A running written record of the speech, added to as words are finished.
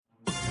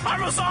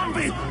I'm a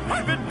zombie!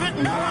 I've been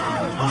bitten!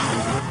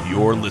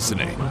 You're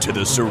listening to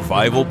the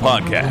Survival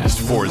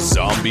Podcast for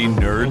zombie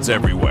nerds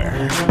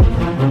everywhere.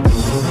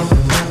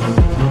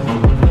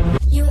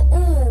 You're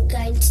all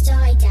going to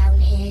die down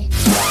here.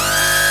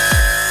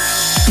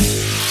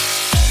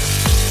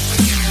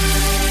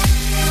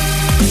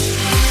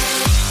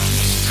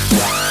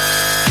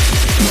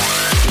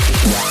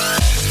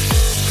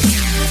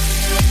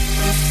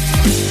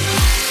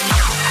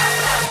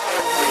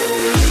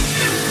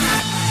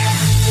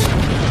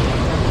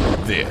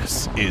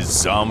 This is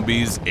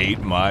Zombies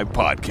Ate My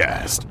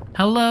Podcast.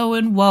 Hello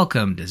and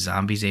welcome to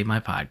Zombies Ate My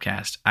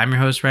Podcast. I'm your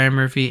host, Ryan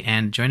Murphy,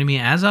 and joining me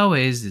as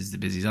always is the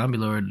busy zombie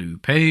lord, Lou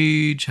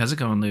Page. How's it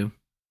going, Lou?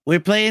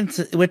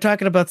 We're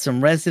talking about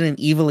some Resident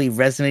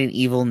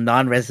Evil,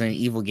 non-Resident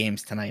Evil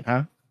games tonight,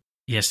 huh?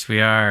 Yes,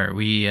 we are.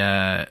 We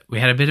had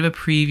a bit of a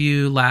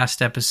preview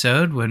last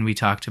episode when we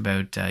talked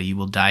about You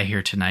Will Die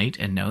Here Tonight,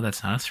 and no,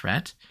 that's not a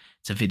threat.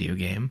 It's a video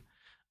game.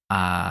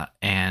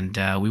 And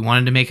we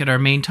wanted to make it our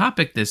main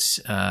topic this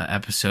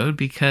episode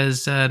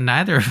because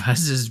neither of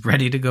us is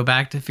ready to go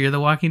back to Fear the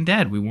Walking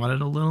Dead. We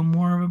wanted a little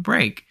more of a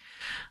break.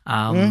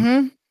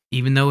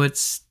 Even though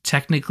it's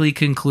technically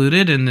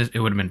concluded and it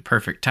would have been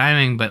perfect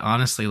timing, but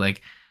honestly,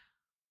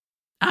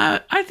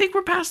 I think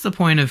we're past the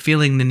point of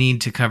feeling the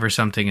need to cover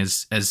something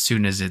as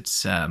soon as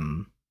it's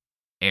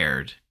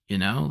aired, you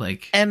know?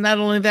 And not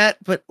only that,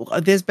 but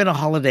there's been a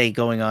holiday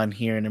going on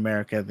here in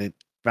America that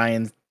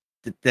Ryan's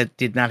that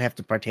did not have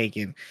to partake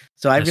in.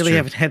 So I really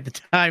haven't had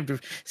the time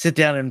to sit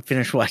down and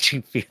finish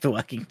watching Fear the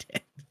Walking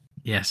Dead.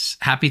 Yes.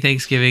 Happy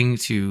Thanksgiving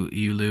to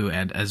you, Lou,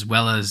 and as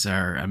well as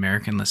our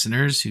American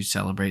listeners who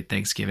celebrate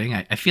Thanksgiving.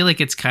 I feel like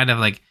it's kind of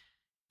like,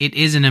 it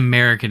is an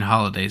American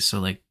holiday,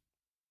 so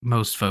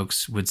most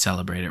folks would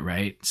celebrate it,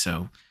 right?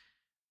 So,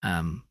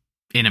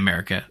 in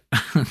America,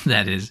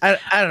 that is. I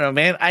don't know,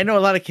 man. I know a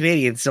lot of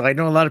Canadians, so I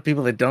know a lot of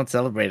people that don't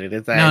celebrate it.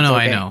 Okay. I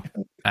know.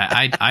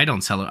 I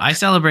don't celebrate. I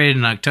celebrated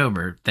in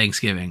October,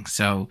 Thanksgiving.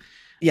 So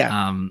yeah,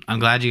 I'm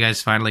glad you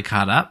guys finally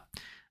caught up.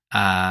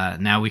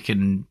 Now we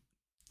can,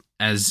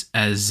 as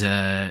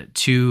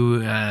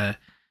two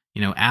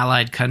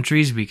allied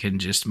countries, we can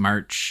just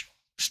march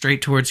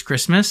straight towards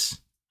Christmas.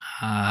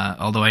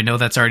 Although I know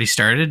that's already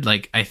started.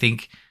 I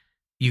think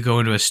you go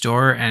into a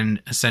store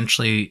and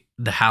essentially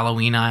the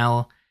Halloween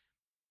aisle,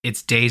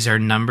 its days are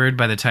numbered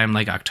by the time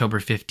October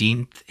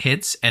 15th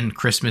hits and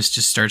Christmas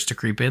just starts to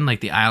creep in.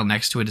 The aisle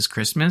next to it is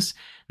Christmas.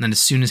 And then as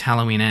soon as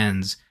Halloween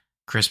ends,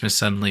 Christmas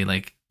suddenly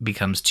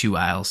becomes two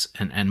aisles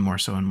and more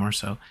so and more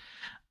so.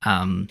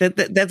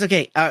 That's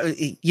okay.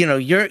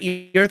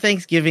 Your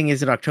Thanksgiving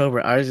is in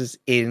October. Ours is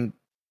in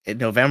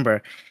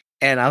November.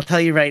 And I'll tell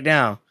you right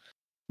now,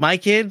 my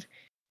kid,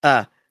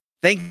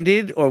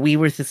 we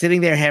were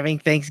sitting there having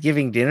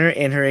Thanksgiving dinner,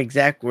 and her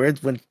exact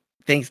words when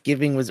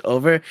Thanksgiving was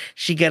over,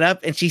 she got up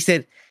and she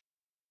said,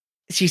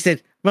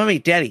 "Mommy,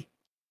 Daddy,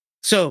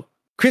 so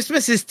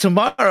Christmas is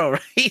tomorrow,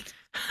 right?"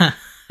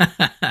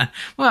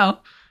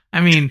 Well, I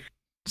mean,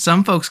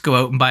 some folks go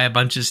out and buy a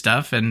bunch of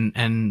stuff,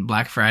 and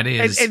Black Friday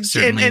is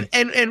certainly.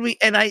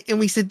 And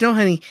we said, "No,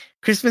 honey,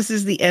 Christmas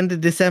is the end of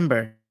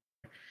December."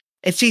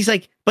 And she's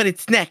like, "But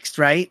it's next,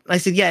 right?" I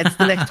said, "Yeah, it's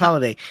the next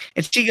holiday."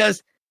 And she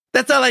goes,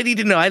 "That's all I need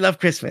to know. I love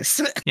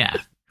Christmas." Yeah,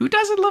 who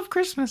doesn't love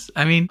Christmas?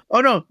 I mean, oh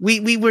no,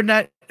 we were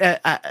not.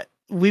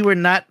 We were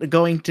not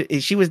going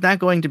to. She was not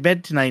going to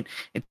bed tonight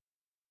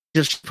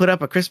until she put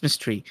up a Christmas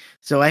tree.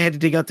 So I had to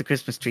dig out the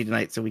Christmas tree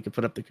tonight so we could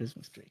put up the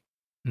Christmas tree.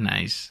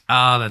 Nice.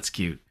 Oh, that's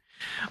cute.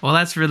 Well,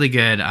 that's really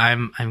good.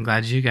 I'm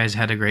glad you guys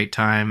had a great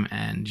time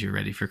and you're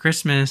ready for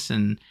Christmas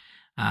and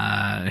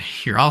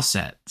you're all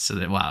set. So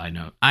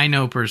that I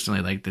know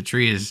personally, the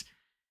tree is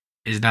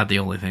not the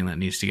only thing that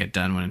needs to get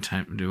done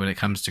when it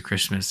comes to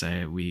Christmas.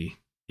 So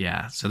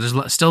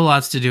there's still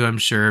lots to do, I'm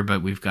sure,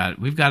 but we've got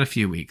a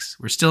few weeks.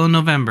 We're still in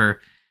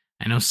November.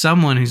 I know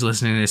someone who's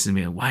listening to this and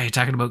be like, "Why are you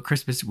talking about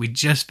Christmas? We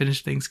just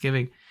finished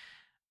Thanksgiving."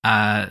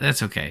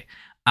 That's okay.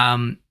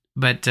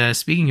 But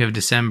speaking of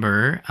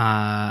December,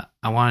 I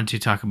wanted to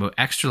talk about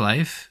Extra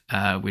Life,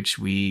 which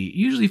we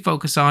usually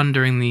focus on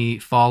during the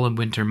fall and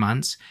winter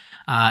months.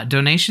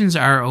 Donations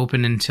are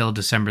open until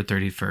December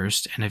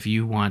 31st, and if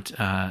you want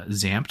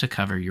ZAMP to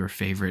cover your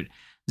favorite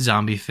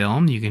zombie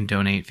film, you can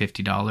donate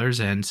 $50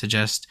 and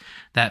suggest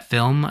that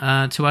film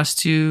to us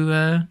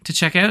to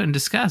check out and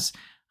discuss.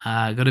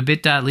 Go to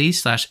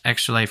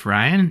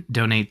bit.ly/extraliferyan,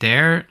 donate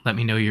there, let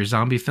me know your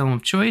zombie film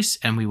of choice,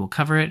 and we will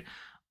cover it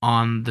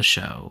on the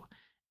show.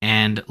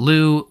 And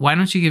Lou, why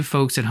don't you give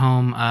folks at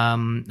home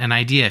an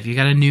idea if you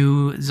got a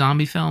new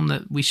zombie film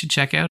that we should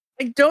check out?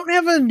 I don't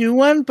have a new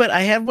one, but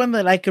I have one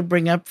that I could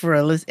bring up for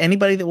a list.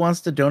 Anybody that wants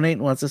to donate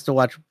and wants us to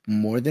watch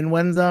more than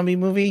one zombie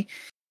movie,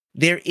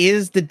 there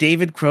is the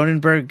David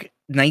Cronenberg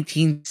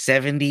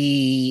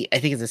 1970, I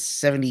think it's a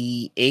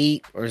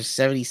 78 or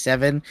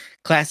 77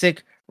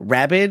 classic,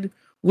 Rabid,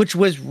 which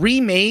was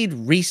remade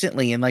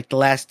recently in the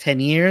last 10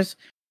 years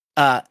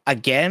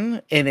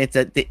again. And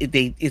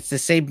it's the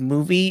same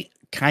movie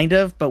kind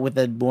of, but with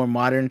a more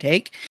modern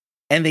take.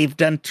 and they've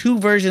done two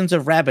versions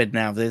of Rabid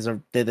now. There's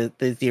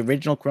the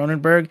original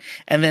Cronenberg,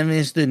 and then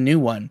there's the new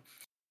one.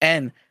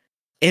 And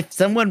if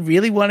someone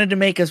really wanted to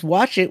make us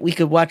watch it, we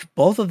could watch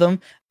both of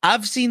them.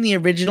 I've seen the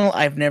original.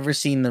 I've never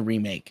seen the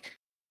remake.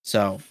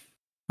 So,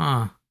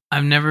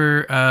 I've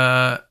never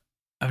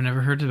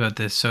heard about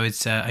this. So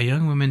it's a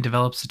young woman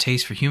develops a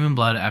taste for human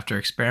blood after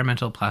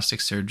experimental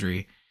plastic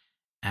surgery.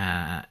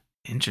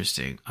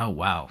 Interesting. Oh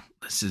wow,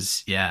 this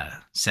is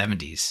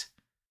 70s.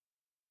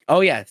 Oh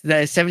yeah,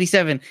 that is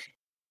 77.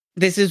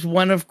 This is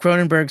one of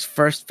Cronenberg's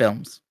first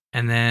films.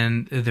 And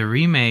then the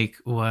remake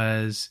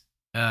was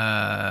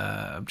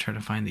I'm trying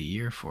to find the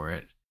year for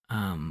it.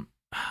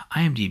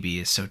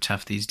 IMDb is so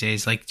tough these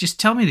days. Like, just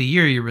tell me the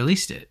year you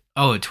released it.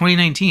 Oh,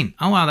 2019.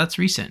 Oh wow, that's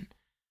recent.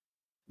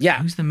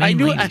 Yeah, who's the main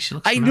lady?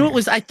 I knew it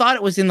was. I thought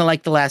it was in the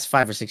last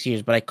 5 or 6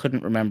 years, but I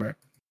couldn't remember.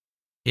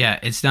 Yeah,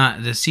 it's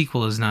not. The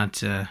sequel is not,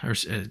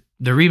 the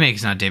remake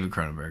is not David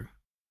Cronenberg.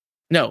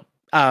 No,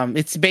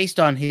 it's based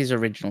on his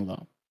original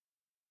though.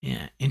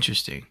 Yeah,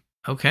 interesting.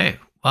 Okay,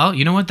 well,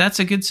 you know what? That's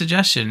a good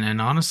suggestion. And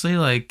honestly,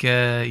 like,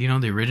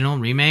 the original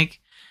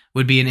remake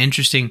would be an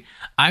interesting.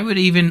 I would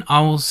even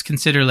almost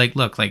consider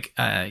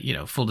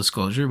full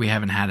disclosure, we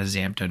haven't had a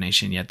ZAMP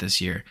donation yet this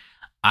year.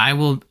 I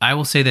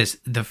will say this: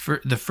 the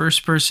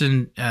first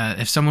person,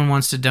 if someone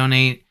wants to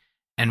donate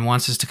and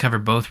wants us to cover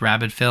both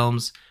Rabid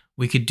films,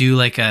 we could do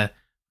like a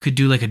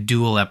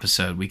dual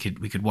episode. We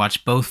could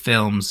watch both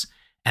films,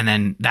 and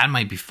then that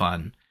might be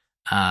fun.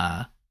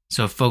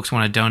 So if folks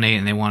want to donate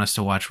and they want us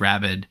to watch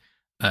Rabid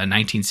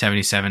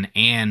 1977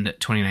 and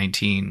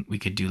 2019, we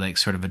could do like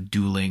sort of a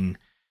dueling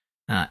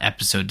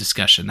episode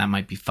discussion. That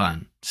might be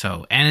fun.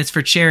 So, and it's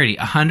for charity.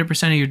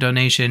 100% of your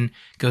donation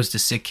goes to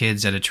Sick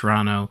Kids out of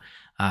Toronto,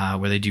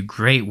 where they do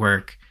great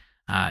work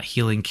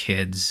healing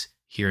kids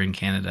here in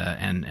Canada,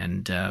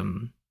 and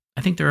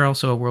I think they're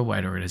also a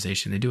worldwide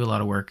organization. They do a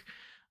lot of work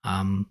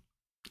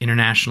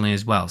internationally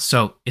as well.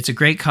 So it's a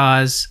great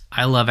cause.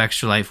 I love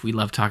Extra Life. We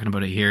love talking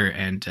about it here.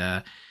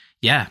 And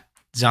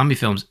zombie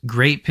films.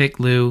 Great pick,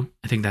 Lou.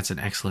 I think that's an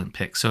excellent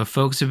pick. So if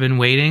folks have been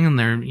waiting and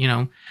they're,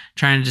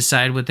 trying to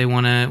decide what they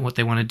want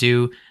to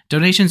do,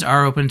 donations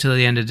are open until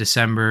the end of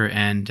December,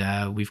 and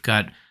we've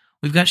got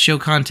show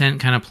content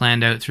kind of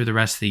planned out through the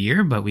rest of the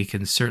year, but we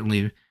can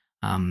certainly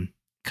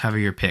cover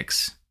your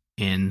picks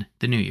in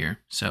the new year.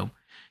 So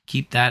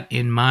keep that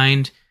in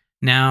mind.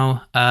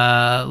 Now,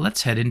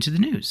 let's head into the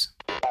news.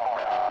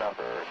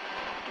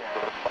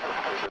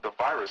 The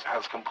virus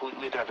has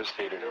completely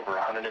devastated over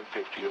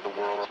 150 of the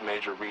world's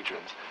major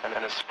regions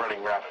and is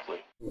spreading rapidly.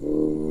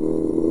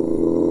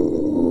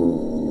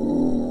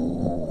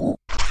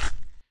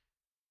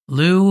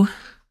 Lou,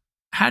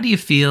 how do you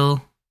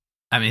feel?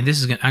 I mean,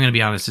 I'm going to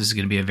be honest, this is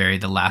going to be a very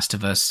The Last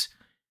of Us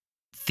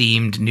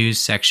themed news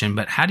section,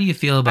 but how do you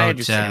feel about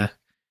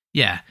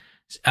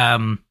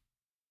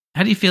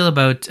how do you feel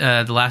about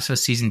The Last of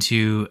Us Season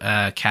 2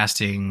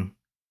 casting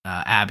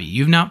Abby?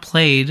 You've not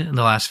played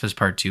The Last of Us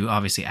Part 2.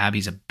 Obviously,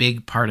 Abby's a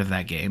big part of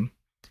that game.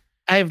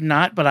 I have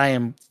not, but I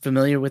am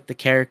familiar with the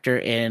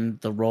character and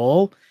the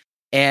role.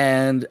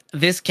 And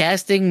this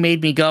casting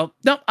made me go,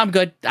 nope, I'm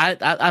good.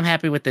 I'm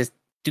happy with this.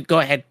 Go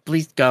ahead.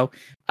 Please go.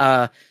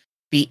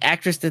 The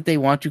actress that they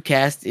want to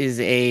cast is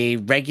a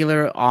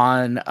regular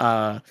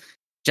on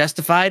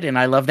Justified, and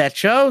I love that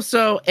show.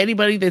 So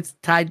anybody that's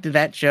tied to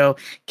that show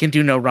can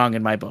do no wrong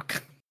in my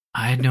book.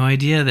 I had no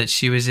idea that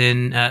she was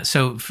in.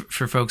 So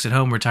for folks at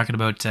home, we're talking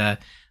about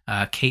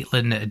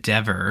Caitlin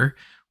Dever,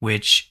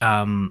 which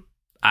I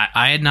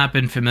had not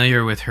been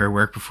familiar with her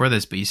work before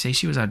this, but you say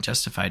she was on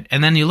Justified,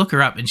 and then you look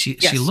her up, and she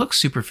looks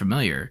super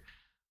familiar.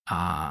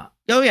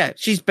 Oh yeah,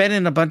 she's been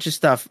in a bunch of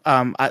stuff.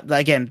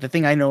 Again, the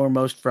thing I know her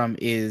most from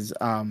is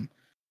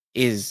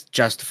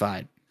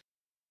Justified.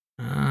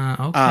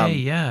 Okay,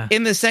 yeah.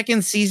 In the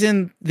second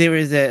season,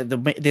 there's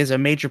a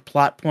major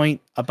plot point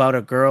about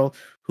a girl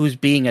who's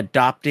being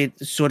adopted,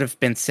 sort of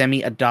been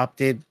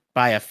semi-adopted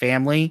by a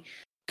family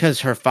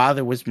because her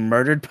father was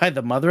murdered by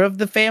the mother of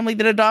the family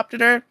that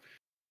adopted her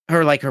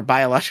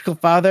biological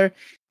father,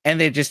 and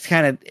they're just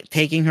kind of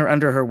taking her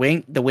under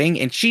the wing,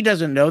 and she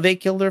doesn't know they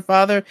killed her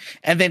father,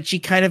 and then she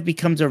kind of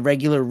becomes a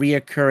regular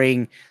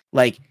reoccurring,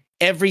 like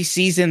every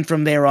season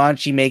from there on,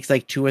 she makes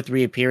like 2 or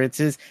 3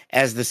 appearances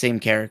as the same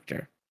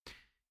character.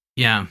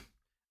 Yeah.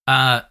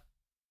 I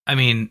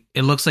mean,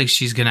 it looks like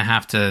she's going to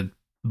have to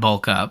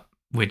bulk up,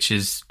 which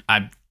is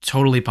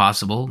totally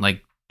possible.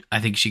 Like, I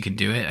think she can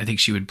do it. I think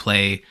she would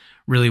play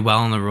really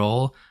well in the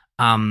role.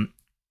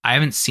 I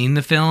haven't seen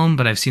the film,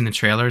 but I've seen the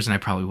trailers, and I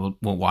probably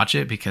won't watch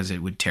it because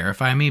it would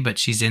terrify me. But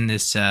she's in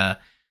this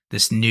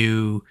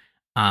new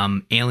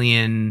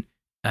alien.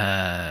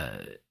 I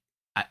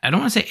don't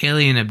want to say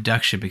alien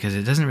abduction because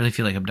it doesn't really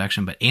feel like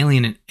abduction, but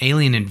alien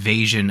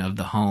invasion of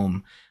the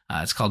home.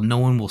 It's called No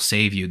One Will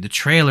Save You. The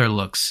trailer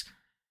looks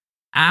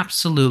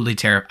absolutely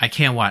terrible. I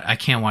can't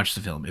watch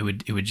the film. It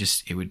would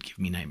give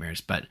me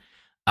nightmares. But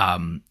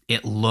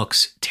it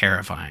looks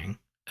terrifying.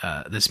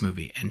 This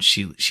movie, and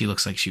she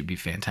looks like she would be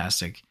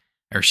fantastic,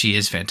 or she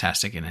is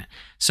fantastic in it.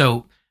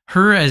 So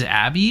her as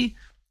Abby,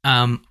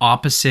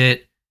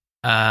 opposite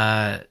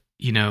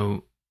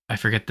I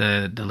forget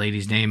the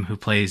lady's name who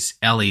plays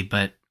Ellie,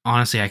 but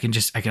honestly, I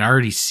can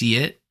already see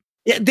it.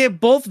 Yeah, they're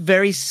both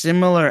very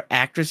similar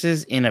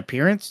actresses in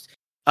appearance.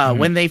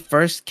 When they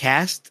first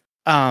cast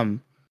Ellie,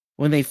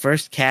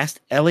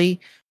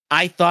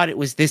 I thought it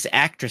was this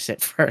actress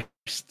at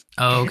first.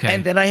 Oh, okay.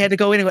 And then I had to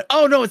go in and go,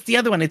 oh no, it's the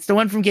other one. It's the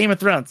one from Game of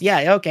Thrones.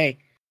 Yeah, okay.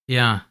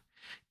 Yeah.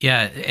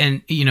 Yeah.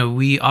 And,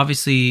 we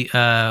obviously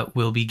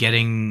will be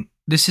getting,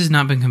 this has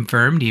not been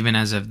confirmed even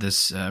as of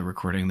this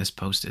recording,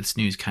 this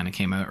news kind of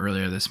came out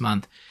earlier this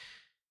month.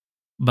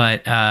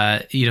 But,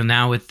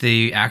 now with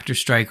the actor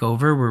strike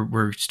over,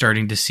 we're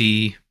starting to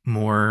see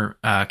more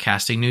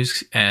casting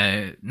news,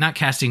 not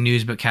casting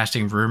news, but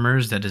casting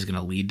rumors that is going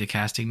to lead to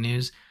casting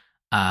news.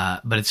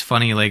 But it's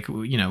funny,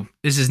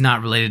 this is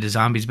not related to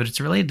zombies, but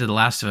it's related to The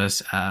Last of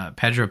Us.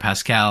 Pedro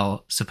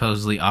Pascal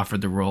supposedly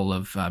offered the role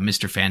of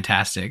Mr.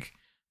 Fantastic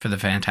for the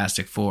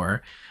Fantastic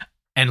Four.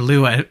 And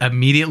Lou,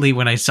 immediately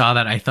when I saw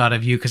that, I thought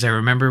of you, because I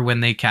remember when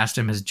they cast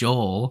him as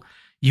Joel,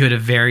 you had a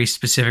very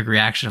specific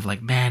reaction of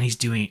like, man, he's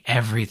doing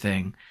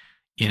everything.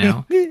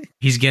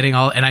 He's getting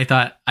all, and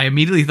I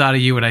immediately thought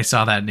of you when I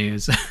saw that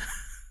news.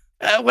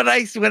 When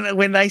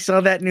I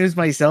saw that news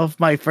myself,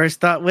 my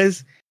first thought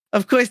was,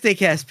 of course they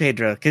cast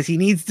Pedro because he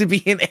needs to be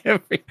in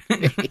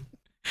everything.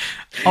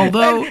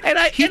 Although,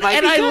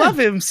 I love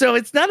him, so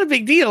it's not a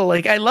big deal.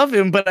 Like, I love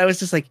him, but I was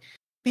just like,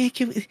 man,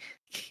 can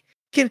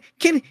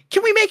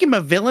we make him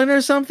a villain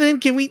or something?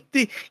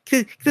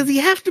 Does he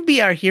have to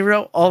be our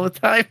hero all the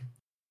time?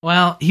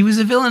 Well, he was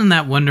a villain in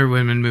that Wonder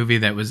Woman movie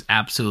that was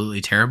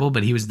absolutely terrible,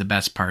 but he was the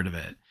best part of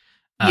it.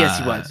 Yes,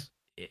 he was.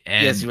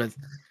 Yes, he was.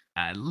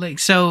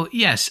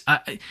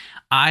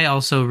 I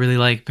also really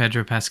like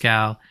Pedro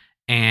Pascal,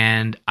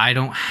 and I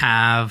don't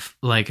have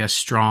like a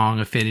strong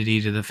affinity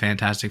to the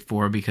Fantastic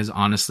Four because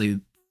honestly,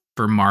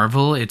 for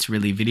Marvel, it's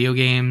really video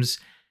games,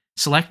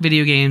 select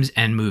video games,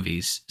 and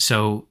movies.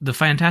 So the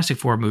Fantastic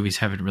Four movies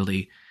haven't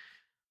really,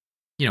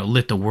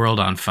 lit the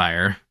world on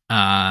fire.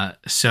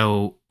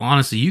 So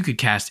honestly, you could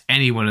cast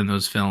anyone in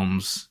those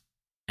films,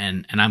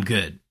 and I'm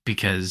good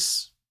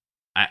because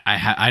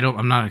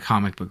I'm not a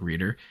comic book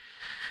reader,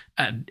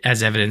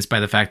 as evidenced by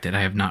the fact that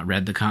I have not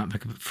read the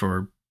comic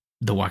for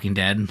The Walking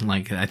Dead.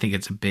 Like, I think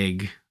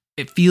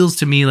it feels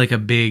to me like a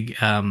big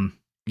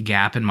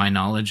gap in my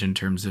knowledge in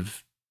terms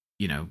of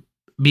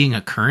being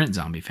a current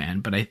zombie fan.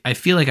 But I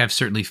feel like I've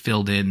certainly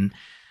filled in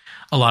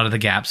a lot of the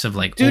gaps of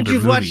like older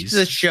you've movies. Watched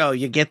the show,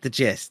 you get the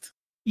gist.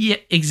 Yeah,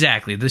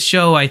 exactly. The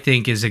show, I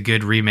think, is a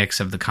good remix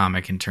of the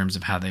comic in terms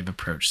of how they've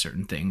approached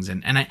certain things,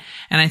 and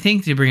I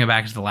think to bring it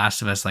back to The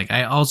Last of Us, like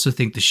I also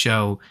think the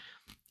show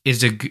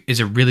is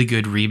a really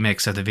good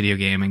remix of the video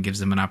game and gives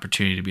them an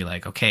opportunity to be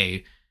like,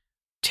 okay,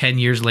 10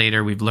 years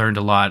later, we've learned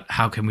a lot.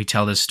 How can we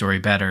tell this story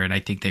better? And I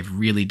think they've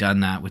really done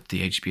that with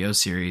the HBO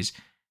series.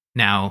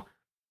 Now,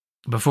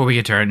 before we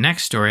get to our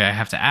next story, I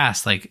have to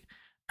ask, like,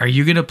 are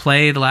you going to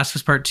play The Last of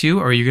Us Part 2,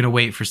 or are you going to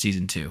wait for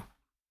Season 2?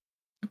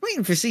 I'm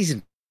waiting for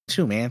Season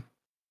 2, man.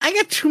 I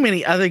got too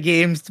many other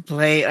games to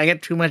play. I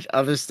got too much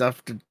other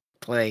stuff to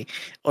play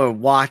or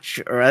watch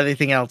or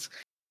anything else.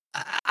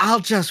 I'll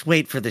just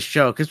wait for the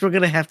show because we're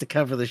going to have to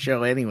cover the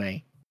show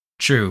anyway.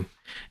 True.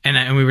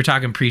 And we were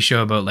talking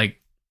pre-show about like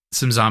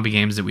some zombie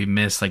games that we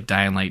missed, like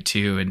Dying Light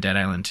 2 and Dead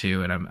Island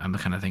 2. And I'm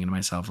kind of thinking to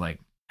myself, like,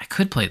 I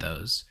could play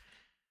those.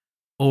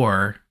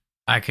 Or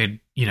I could,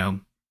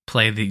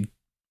 play the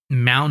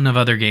mountain of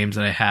other games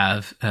that I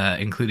have,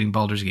 including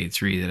Baldur's Gate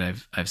 3 that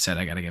I've said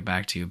I got to get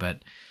back to.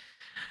 But,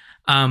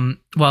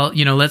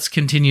 let's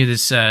continue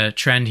this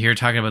trend here,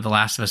 talking about The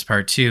Last of Us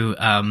Part 2.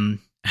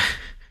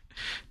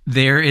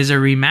 There is a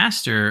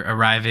remaster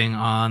arriving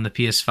on the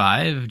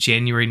PS5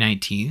 January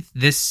 19th.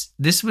 This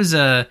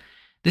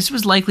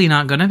was likely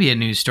not going to be a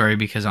news story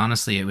because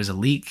honestly it was a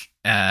leak,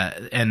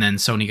 and then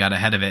Sony got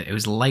ahead of it. It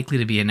was likely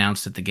to be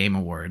announced at the Game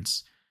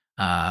Awards,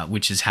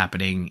 which is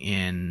happening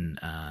in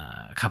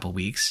a couple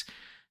weeks.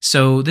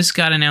 So this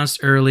got announced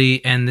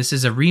early, and this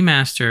is a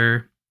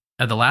remaster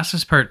of The Last of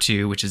Us Part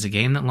 2, which is a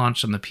game that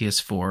launched on the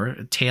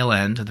PS4, tail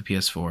end of the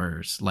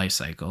PS4's life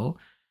cycle.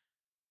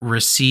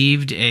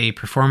 Received a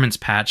performance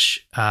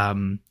patch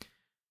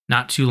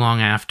not too long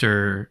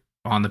after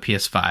on the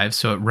PS5,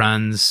 so it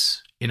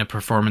runs in a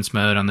performance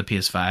mode on the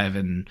PS5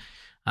 and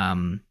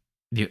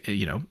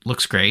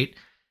looks great.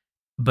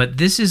 But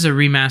this is a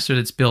remaster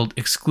that's built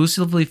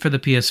exclusively for the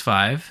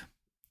PS5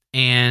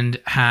 and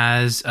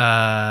has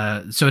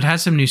so it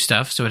has some new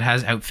stuff. So it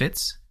has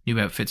new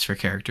outfits for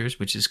characters,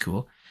 which is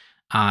cool.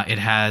 It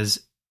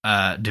has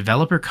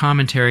developer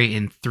commentary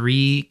in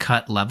 3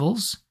 cut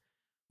levels,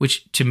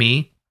 which to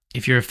me,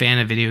 if you're a fan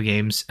of video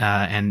games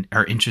and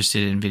are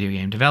interested in video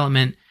game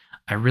development,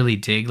 I really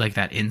dig like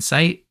that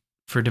insight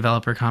for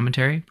developer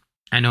commentary.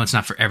 I know it's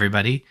not for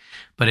everybody,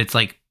 but it's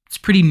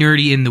pretty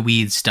nerdy in the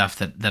weeds stuff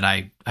that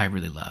I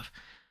really love.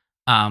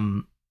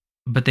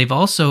 But they've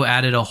also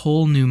added a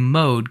whole new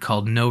mode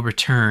called No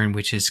Return,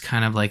 which is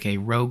kind of like a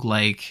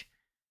roguelike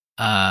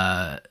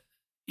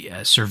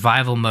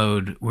survival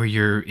mode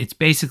where it's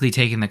basically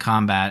taking the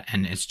combat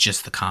and it's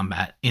just the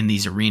combat in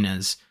these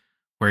arenas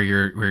where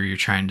you're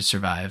trying to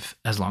survive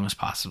as long as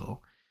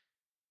possible.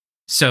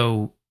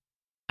 So,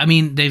 I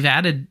mean, they've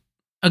added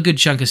a good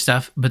chunk of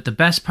stuff, but the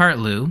best part,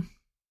 Lou,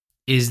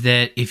 is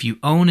that if you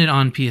own it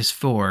on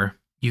PS4,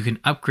 you can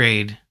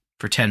upgrade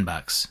for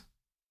 $10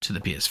 to the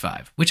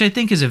PS5, which I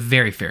think is a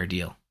very fair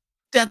deal.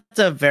 That's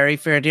a very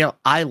fair deal.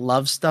 I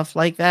love stuff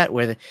like that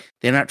where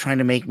they're not trying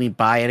to make me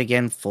buy it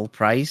again full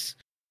price.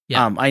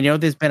 Yeah. I know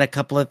there's been a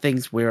couple of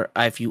things where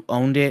if you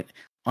owned it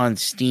on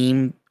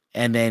Steam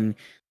and then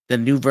the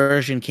new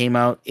version came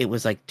out, it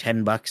was like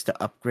 $10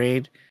 to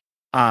upgrade.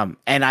 And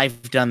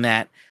I've done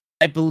that.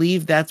 I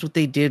believe that's what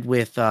they did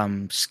with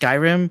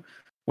Skyrim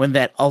when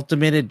that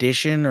Ultimate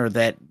Edition or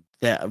that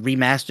the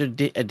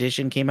remastered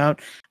edition came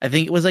out. I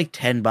think it was like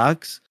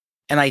 $10,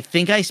 and I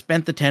think I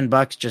spent the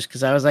 $10 just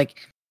because I was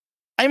like,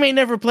 I may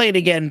never play it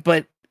again,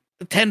 but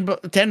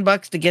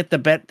 $10 to get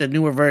the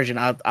newer version,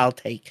 I'll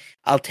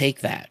take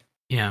that.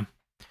 Yeah,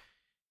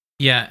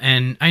 yeah,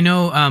 and I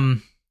know.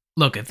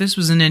 Look, if this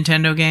was a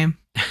Nintendo game,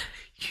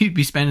 you'd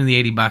be spending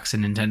the $80,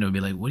 and Nintendo would be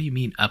like, "What do you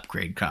mean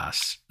upgrade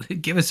costs?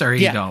 Give us our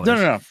 $80." Yeah,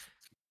 no.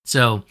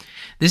 So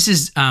this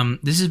is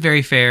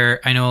very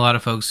fair. I know a lot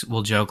of folks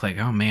will joke like,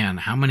 "Oh man,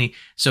 how many?"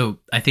 So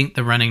I think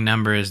the running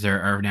number is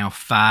there are now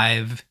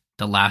 5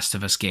 The Last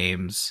of Us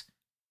games,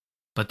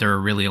 but there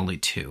are really only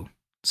 2.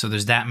 So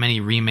there's that many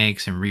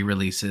remakes and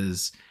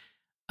re-releases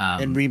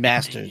And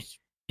remasters.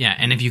 Yeah,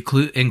 and if you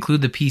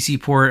include the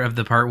PC port of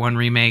the Part 1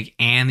 remake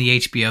and the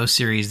HBO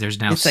series, there's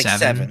now It's like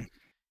 7.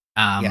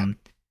 Yeah.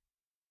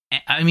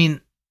 I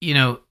mean, you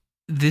know,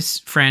 this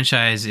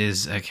franchise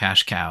is a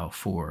cash cow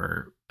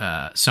for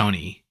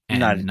Sony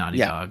and Naughty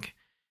Dog.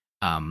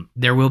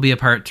 There will be a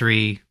Part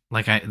 3.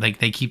 Like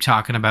they keep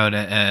talking about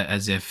it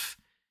as if,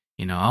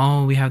 you know,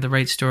 oh, we have the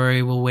right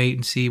story. We'll wait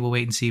and see.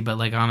 But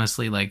like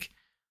honestly, like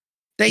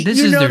this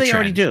is their trend.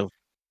 Already do.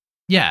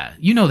 Yeah,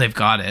 you know they've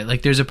got it.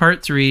 Like there's a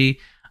Part 3.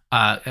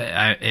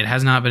 It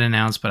has not been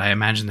announced, but I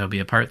imagine there'll be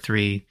a Part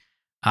 3.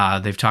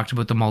 They've talked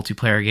about the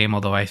multiplayer game,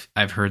 although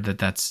I've heard that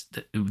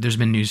there's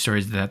been news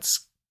stories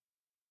that's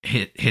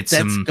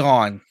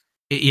gone.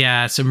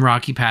 Some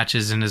rocky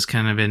patches and has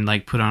kind of been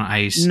like put on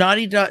ice.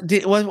 Naughty Dog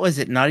what was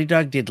it? Naughty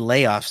Dog did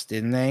layoffs,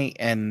 didn't they?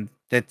 And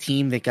the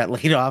team that got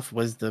laid off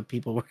was the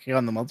people working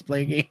on the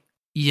multiplayer game.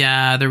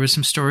 Yeah, there was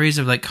some stories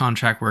of like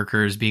contract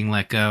workers being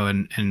let go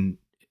and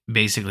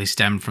basically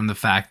stemmed from the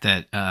fact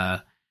that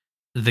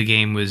the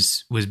game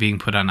was being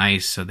put on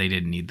ice, so they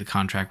didn't need the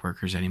contract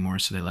workers anymore,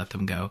 so they let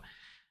them go.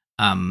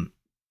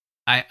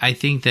 I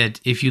think that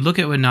if you look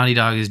at what Naughty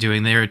Dog is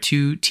doing, they're a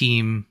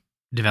 2-team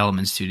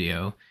development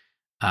studio.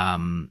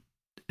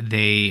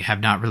 They have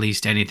not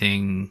released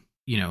anything.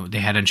 You know, they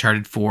had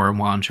Uncharted 4, and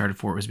while Uncharted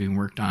 4 was being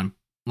worked on,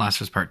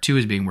 Last of Us Part 2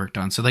 is being worked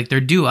on. So like they're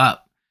due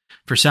up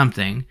for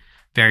something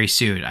very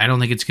soon. I don't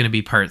think it's going to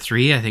be Part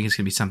 3. I think it's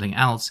going to be something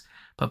else.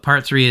 But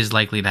Part 3 is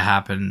likely to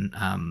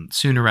happen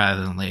sooner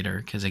rather than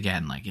later, because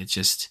again, like it's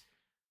just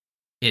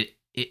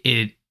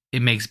it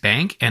makes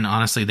bank, and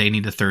honestly, they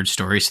need a third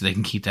story so they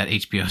can keep that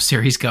HBO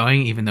series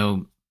going, even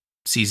though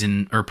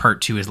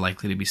Part 2 is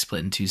likely to be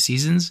split in 2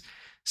 seasons.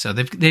 So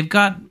they've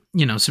got,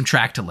 you know, some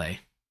track to lay.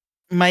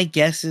 My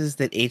guess is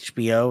that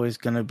HBO is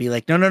going to be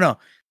like, no.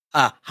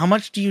 How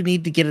much do you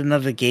need to get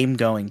another game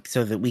going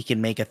so that we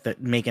can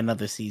make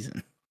another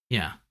season?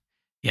 Yeah.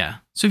 Yeah.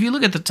 So if you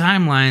look at the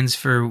timelines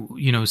for,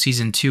 you know,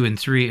 season 2 and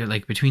 3,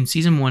 like between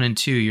season 1 and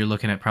 2, you're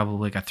looking at probably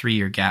like a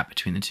 3-year gap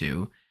between the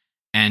two.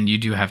 And you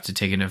do have to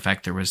take into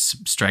effect there was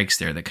strikes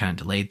there that kind of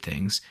delayed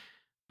things.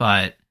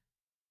 But,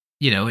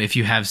 you know, if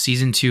you have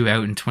season 2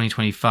 out in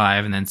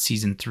 2025 and then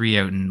season 3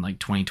 out in like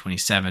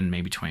 2027,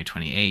 maybe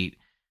 2028,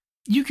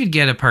 you could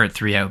get a Part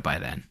 3 out by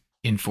then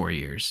in 4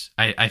 years.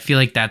 I feel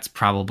like that's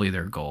probably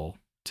their goal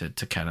to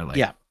kind of like,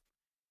 yeah.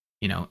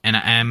 You know, and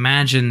I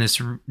imagine this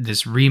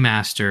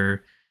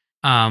remaster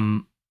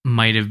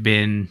might have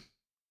been,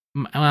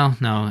 well,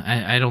 no,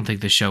 I don't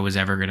think the show was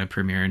ever going to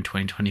premiere in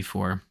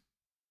 2024,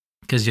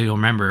 because you'll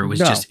remember it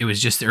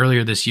was just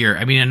earlier this year.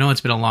 I mean, I know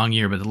it's been a long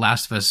year, but The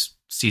Last of Us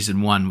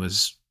season 1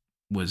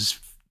 was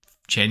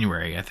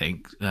January, I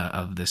think,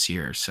 of this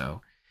year.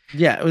 So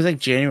yeah, it was like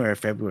January or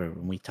February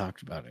when we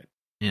talked about it.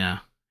 Yeah.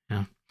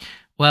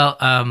 Well,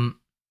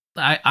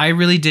 I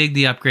really dig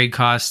the upgrade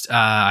cost.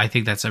 I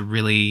think that's a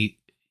really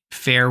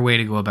fair way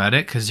to go about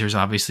it, because there's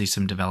obviously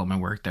some development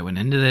work that went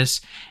into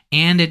this,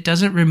 and it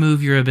doesn't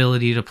remove your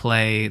ability to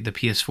play the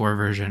PS4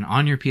 version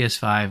on your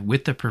PS5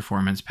 with the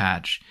performance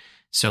patch.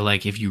 So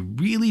like if you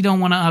really don't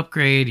want to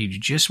upgrade, you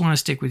just want to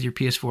stick with your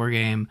PS4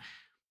 game,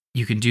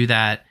 you can do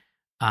that.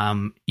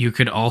 You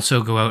could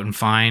also go out and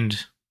find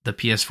the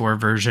PS4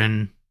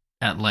 version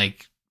at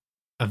like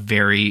a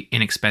very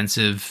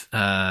inexpensive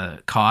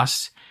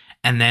cost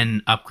and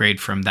then upgrade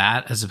from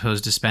that, as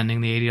opposed to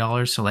spending the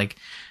 $80. So like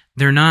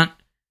they're not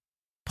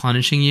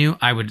punishing you.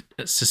 I would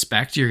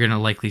suspect you're going to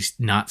likely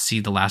not see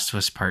The Last of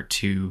Us Part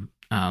 2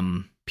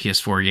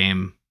 PS4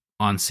 game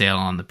on sale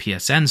on the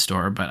PSN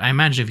store, but I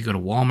imagine if you go to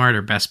Walmart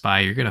or Best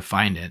Buy, you're going to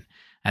find it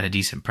at a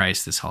decent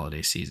price this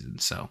holiday season.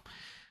 So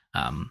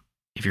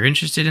if you're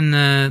interested in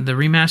the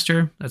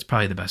remaster, that's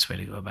probably the best way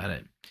to go about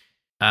it.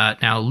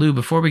 Now, Lou,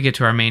 before we get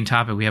to our main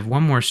topic, we have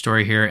one more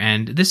story here,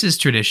 and this is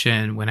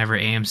tradition. Whenever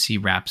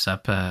AMC wraps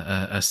up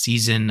a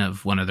season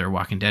of one of their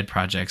Walking Dead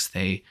projects,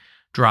 they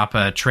drop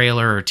a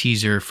trailer or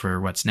teaser for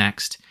what's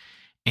next.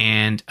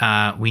 And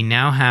we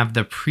now have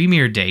the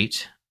premiere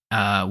date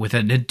with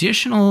an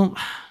additional,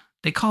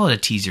 they call it a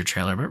teaser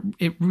trailer, but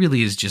it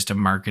really is just a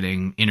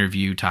marketing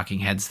interview, talking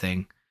heads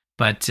thing.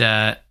 But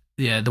yeah,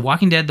 The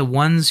Walking Dead, The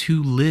Ones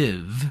Who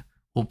Live,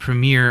 will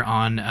premiere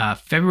on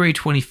February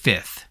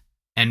 25th.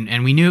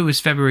 And we knew it was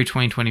February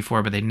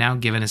 2024, but they've now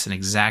given us an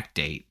exact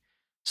date.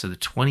 So the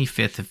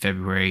 25th of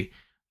February,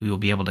 we will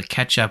be able to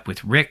catch up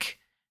with Rick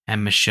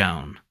and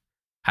Michonne.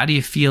 How do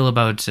you feel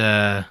about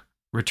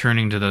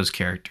returning to those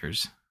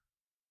characters?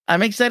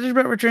 I'm excited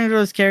about returning to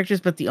those characters,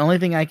 but the only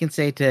thing I can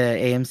say to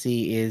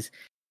AMC is,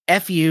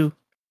 F you,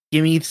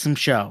 give me some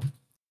show.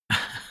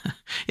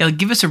 Yeah, like,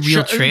 give us a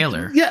real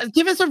trailer. Yeah,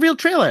 give us a real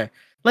trailer.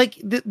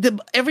 Like,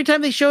 every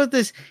time they show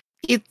this,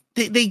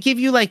 they give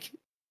you, like,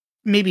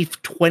 maybe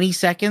 20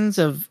 seconds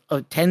of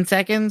 10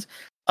 seconds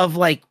of,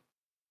 like,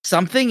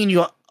 something, and you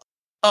go,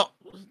 oh,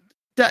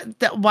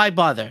 that why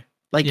bother?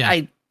 Like,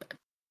 yeah.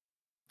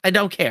 I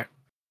don't care.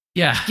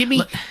 Yeah. Give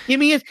me a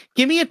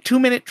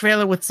 2-minute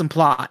trailer with some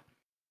plot,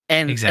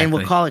 and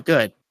we'll call it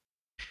good.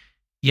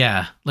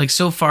 Yeah. Like,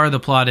 so far the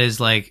plot is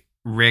like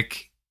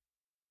Rick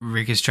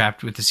is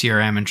trapped with the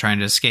CRM and trying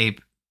to escape.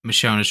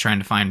 Michonne is trying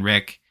to find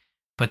Rick,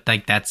 but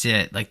like that's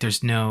it. Like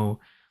there's no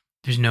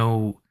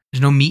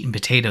meat and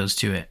potatoes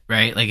to it,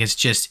 right? Like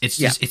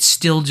it's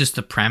still just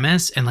the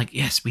premise, and like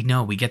yes, we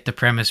get the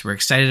premise. We're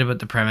excited about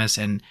the premise,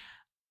 and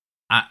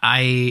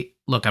I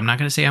look, I'm not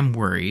going to say I'm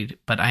worried,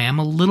 but I am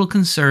a little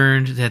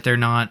concerned that they're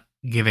not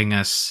giving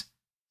us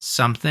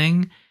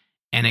something,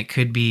 and it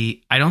could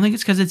be, I don't think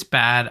it's because it's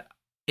bad.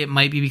 It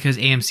might be because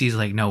AMC is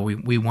like, no,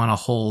 we want to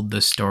hold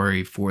the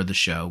story for the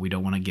show. We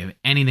don't want to give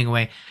anything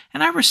away.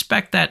 And I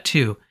respect that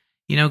too,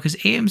 you know, because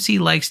AMC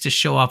likes to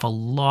show off a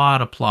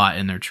lot of plot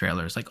in their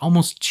trailers, like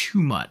almost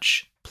too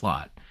much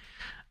plot.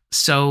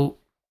 So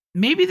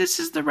maybe this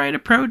is the right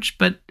approach,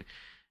 but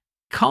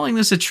calling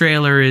this a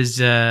trailer is,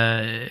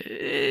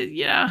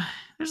 yeah,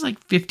 there's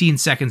like 15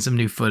 seconds of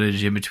new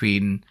footage in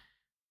between.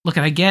 Look,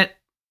 and I get,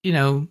 you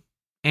know,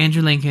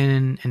 Andrew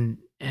Lincoln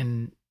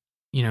and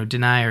you know,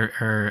 Denai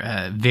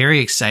are very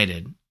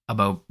excited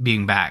about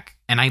being back.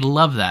 And I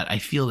love that. I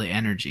feel the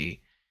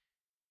energy.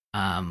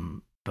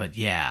 But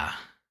yeah,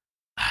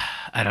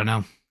 I don't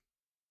know.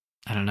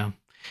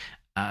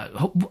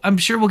 I'm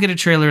sure we'll get a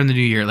trailer in the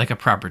new year, like a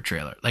proper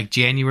trailer. Like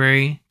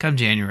come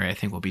January, I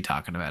think we'll be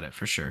talking about it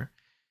for sure.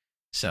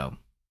 So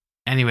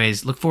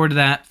anyways, look forward to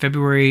that.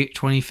 February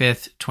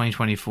 25th,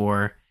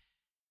 2024.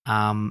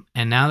 And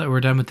now that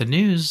we're done with the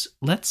news,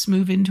 let's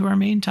move into our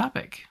main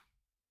topic.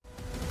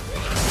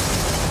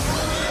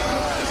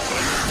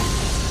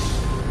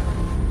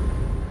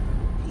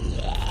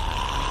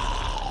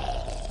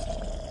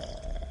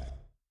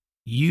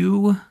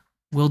 You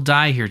will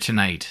die here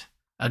tonight.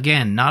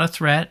 Again, not a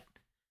threat.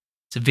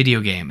 It's a video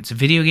game. It's a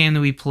video game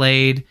that we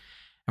played,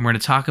 and we're going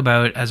to talk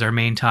about as our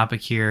main topic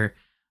here.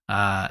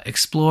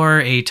 Explore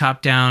in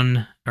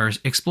top-down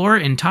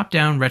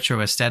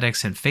retro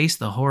aesthetics and face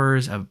the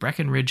horrors of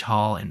Breckenridge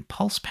Hall in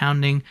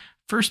pulse-pounding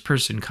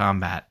first-person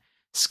combat.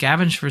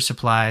 Scavenge for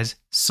supplies,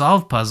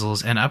 solve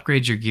puzzles, and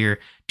upgrade your gear.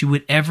 Do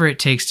whatever it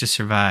takes to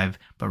survive.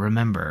 But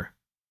remember,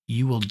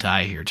 you will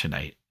die here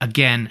tonight.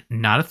 Again,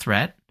 not a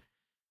threat.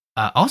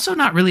 Also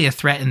not really a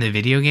threat in the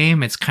video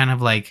game. It's kind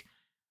of like,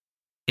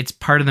 it's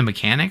part of the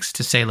mechanics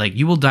to say like,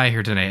 you will die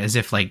here tonight, as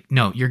if like,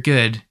 no, you're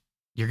good.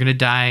 You're going to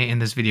die in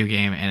this video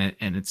game,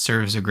 and it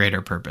serves a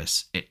greater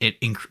purpose.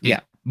 It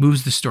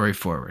moves the story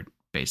forward,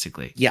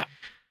 basically. Yeah.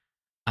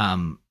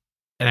 And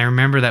I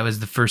remember that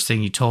was the first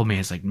thing you told me.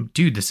 It's like,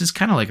 dude, this is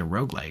kind of like a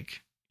roguelike,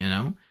 you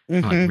know?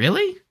 Mm-hmm. I'm like,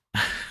 really?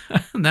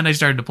 And then I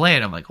started to play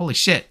it. I'm like, holy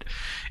shit,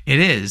 it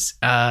is.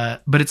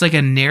 But it's like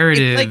a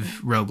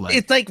narrative roguelike.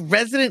 It's like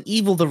Resident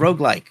Evil, the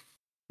roguelike.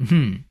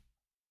 Mm-hmm.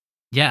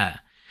 Yeah.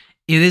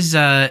 It is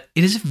a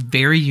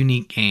very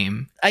unique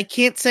game. I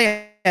can't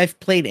say I've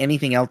played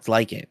anything else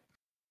like it.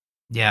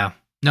 Yeah.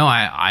 No,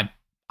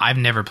 I've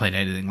never played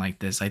anything like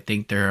this. I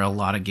think there are a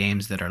lot of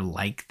games that are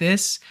like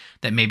this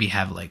that maybe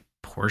have like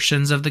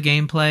portions of the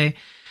gameplay,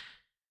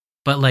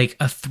 but like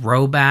a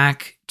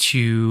throwback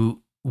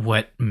to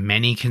what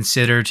many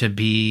consider to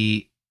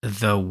be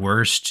the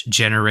worst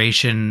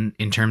generation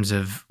in terms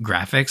of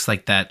graphics,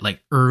 like that, like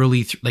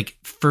early, like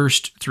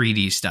first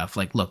 3D stuff.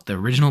 Like, look, the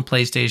original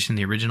PlayStation,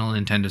 the original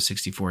Nintendo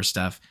 64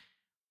 stuff,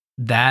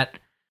 that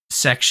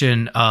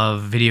section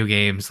of video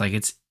games, like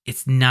it's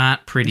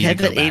not pretty. It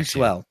hasn't aged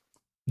well.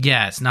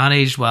 Yeah, it's not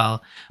aged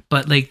well,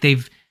 but like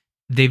they've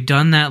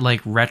done that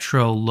like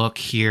retro look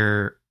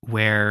here,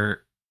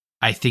 where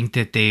I think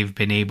that they've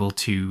been able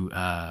to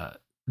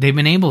make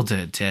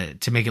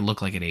it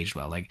look like it aged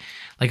well. Like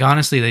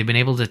honestly, they've been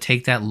able to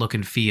take that look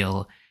and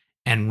feel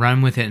and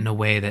run with it in a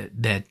way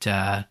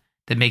that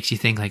makes you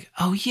think like,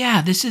 oh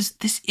yeah, this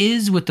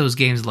is what those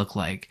games look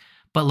like.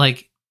 But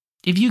like,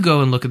 if you go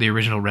and look at the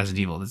original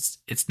Resident Evil,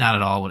 it's not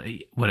at all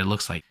what it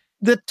looks like.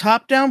 the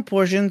top-down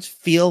portions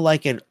feel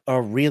like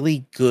a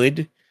really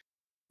good,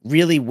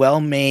 really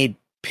well-made,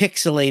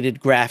 pixelated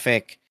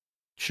graphic,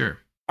 Sure.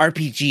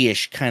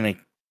 RPG-ish kind of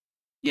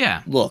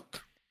Yeah.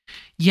 look.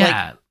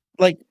 Yeah.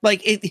 Like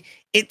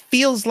it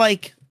feels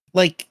like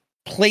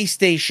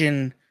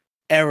PlayStation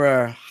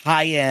era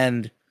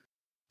high-end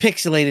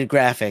pixelated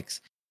graphics.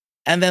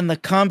 And then the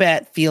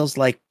combat feels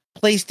like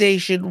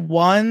PlayStation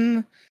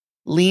 1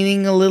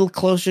 leaning a little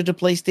closer to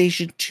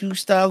PlayStation 2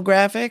 style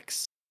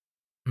graphics.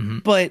 Mm-hmm.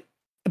 But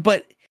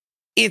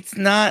it's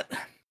not.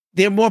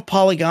 There's more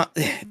polygons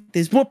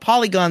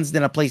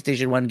than a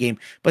PlayStation 1 game,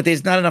 but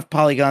there's not enough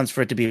polygons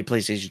for it to be a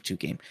PlayStation 2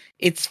 game.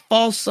 It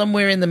falls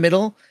somewhere in the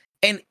middle,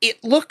 and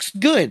it looks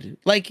good.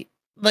 Like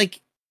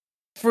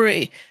for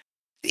it,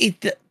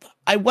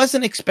 I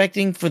wasn't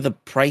expecting for the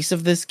price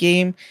of this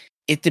game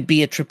it to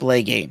be a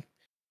AAA game.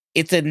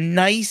 It's a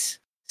nice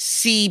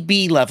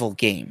CB level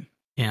game.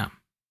 Yeah.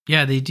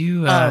 Yeah, they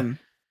do.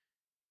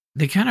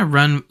 They kind of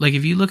run, like,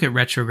 if you look at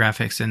retro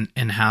graphics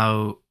and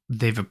how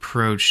they've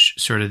approached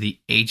sort of the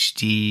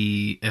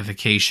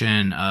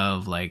HD-ification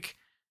of like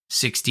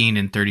 16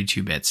 and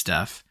 32-bit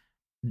stuff,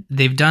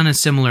 they've done a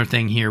similar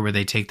thing here where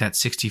they take that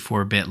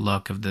 64-bit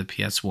look of the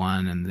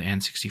PS1 and the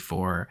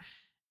N64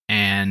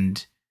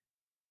 and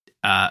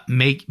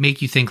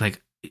make you think,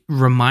 like,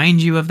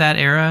 remind you of that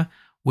era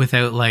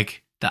without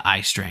like the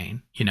eye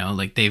strain, you know,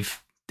 like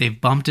they've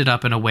bumped it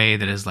up in a way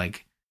that is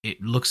like,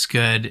 it looks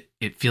good,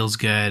 it feels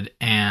good,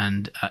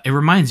 and it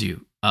reminds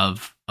you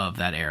of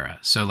that era.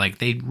 So like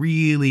they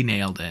really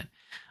nailed it.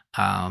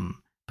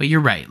 But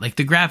you're right, like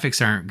the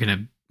graphics aren't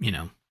gonna, you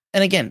know.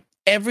 And again,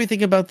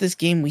 everything about this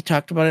game, we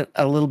talked about it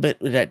a little bit,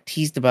 we got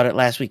teased about it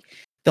last week.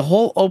 The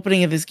whole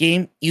opening of this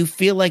game, you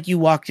feel like you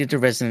walked into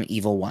Resident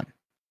Evil 1.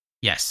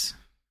 Yes.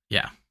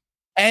 Yeah.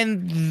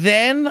 And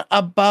then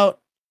about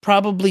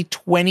probably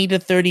 20 to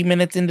 30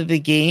 minutes into the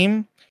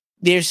game,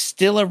 there's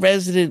still a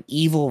Resident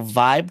Evil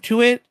vibe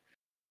to it.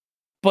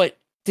 But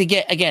to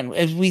get, again,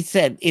 as we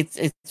said, it's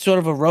sort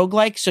of a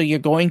roguelike, so you're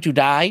going to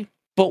die.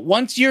 But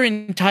once your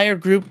entire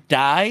group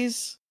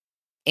dies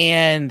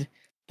and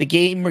the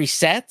game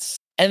resets,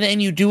 and then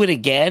you do it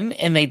again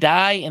and they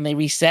die and they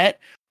reset,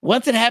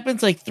 once it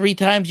happens like 3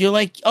 times, you're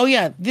like, oh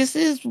yeah, this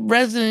is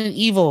Resident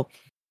Evil,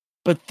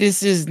 but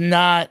this is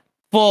not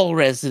full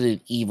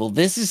Resident Evil.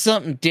 This is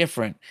something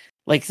different.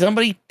 Like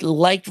somebody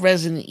liked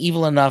Resident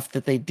Evil enough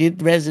that they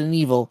did Resident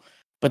Evil,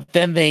 but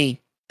then they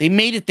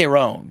made it their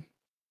own.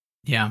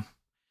 Yeah.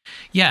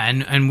 Yeah,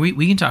 and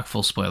we can talk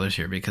full spoilers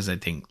here because I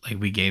think like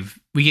we gave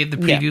the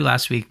preview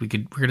last week. We're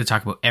going to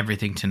talk about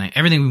everything tonight,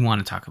 everything we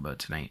want to talk about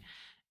tonight.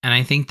 And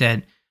I think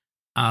that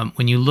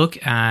when you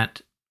look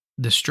at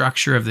the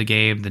structure of the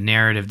game, the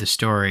narrative, the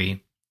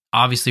story,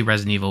 obviously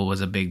Resident Evil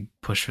was a big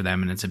push for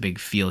them and it's a big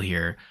feel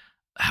here.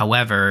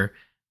 However,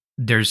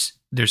 there's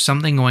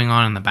something going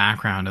on in the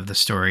background of the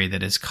story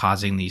that is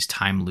causing these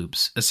time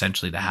loops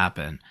essentially to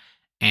happen.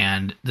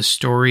 And the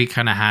story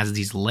kind of has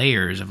these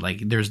layers of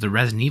like, there's the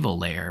Resident Evil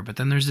layer, but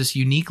then there's this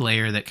unique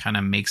layer that kind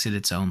of makes it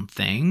its own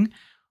thing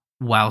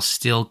while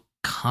still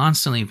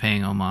constantly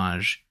paying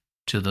homage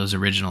to those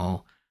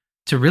original,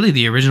 to really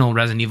the original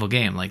Resident Evil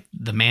game, like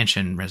the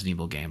Mansion Resident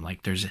Evil game.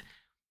 Like there's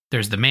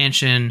the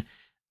Mansion,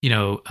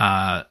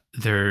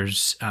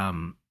 there's,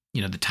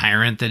 the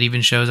Tyrant that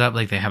even shows up.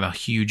 Like they have a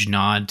huge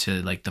nod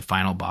to like the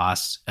final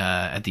boss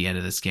at the end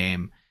of this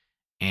game.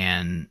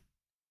 And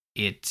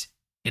it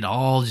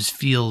all just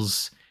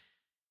feels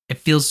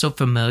so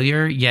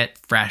familiar yet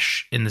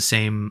fresh in the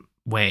same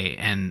way.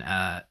 And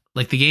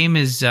like the game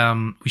is,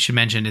 we should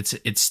mention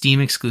it's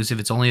Steam exclusive.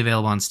 It's only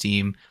available on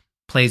Steam.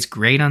 Plays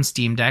great on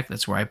Steam Deck.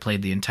 That's where I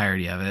played the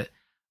entirety of it.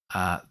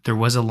 There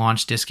was a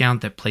launch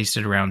discount that placed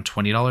it around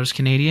 $20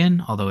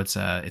 Canadian, although it's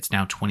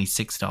now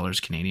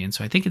 $26 Canadian.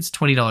 So I think it's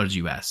 $20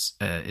 US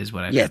is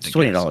what I've it's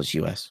 $20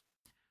 US,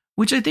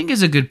 which I think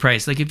is a good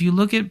price. Like if you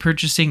look at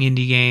purchasing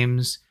indie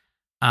games,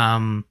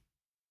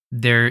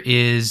 there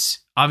is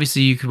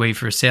obviously you could wait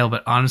for a sale,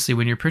 but honestly,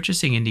 when you're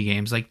purchasing indie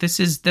games, like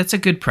that's a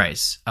good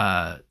price,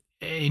 and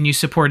you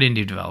support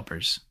indie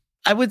developers.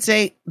 I would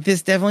say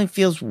this definitely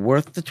feels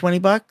worth the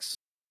 $20.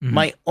 Mm-hmm.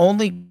 My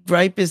only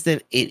gripe is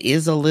that it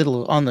is a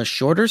little on the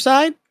shorter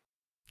side.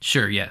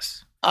 Sure.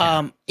 Yes.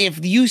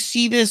 If you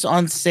see this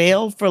on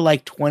sale for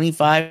like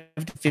 25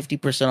 to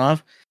 50%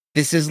 off,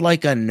 this is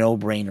like a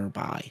no-brainer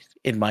buy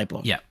in my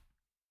book. Yeah.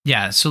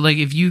 Yeah, so like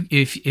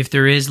if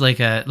there is like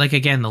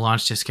again the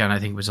launch discount I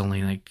think was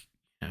only like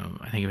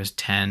I think it was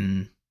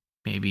 10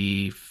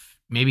 maybe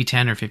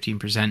 10 or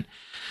 15%,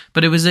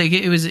 but it was like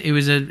it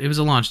was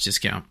a launch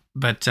discount.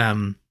 But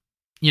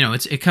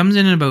it comes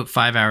in about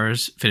 5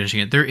 hours finishing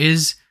it. There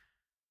is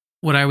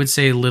what I would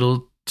say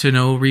little to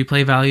no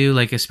replay value,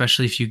 like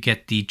especially if you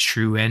get the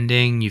true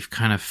ending, you've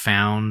kind of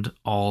found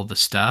all the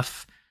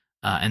stuff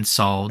and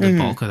solved the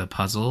bulk of the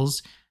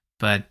puzzles.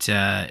 But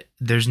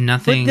there's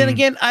nothing. But then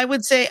again, I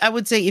would say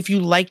if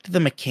you liked the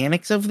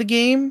mechanics of the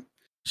game,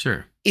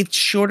 sure, it's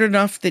short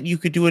enough that you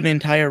could do an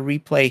entire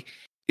replay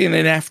in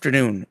an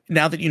afternoon.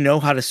 Now that you know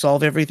how to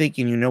solve everything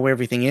and you know where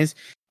everything is,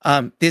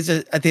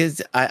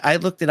 I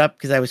looked it up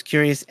because I was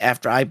curious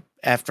after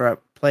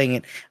playing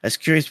it. I was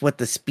curious what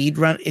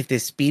if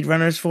there's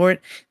speedrunners for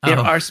it. There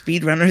are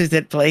speedrunners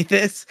that play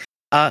this.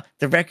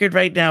 The record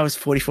right now is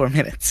 44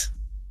 minutes.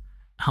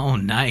 Oh,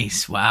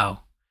 nice.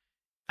 Wow.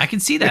 I can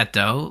see that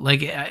though.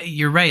 Like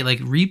you're right. Like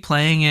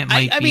replaying it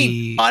might I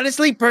mean,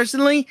 honestly,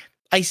 personally,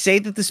 I say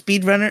that the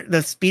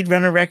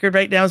speedrunner record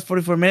right now is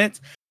 44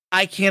 minutes.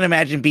 I can't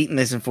imagine beating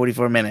this in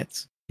 44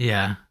 minutes.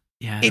 Yeah.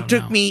 Yeah. It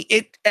took me.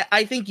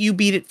 I think you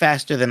beat it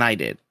faster than I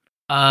did.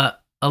 A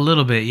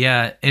little bit,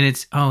 yeah. And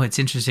it's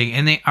interesting,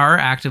 and they are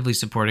actively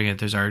supporting it.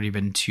 There's already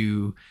been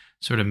 2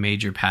 sort of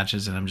major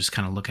patches, and I'm just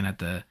kind of looking at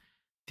the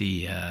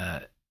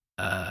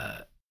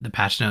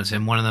patch notes,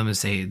 and one of them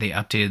is they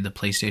updated the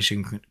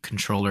PlayStation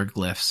controller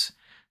glyphs.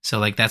 So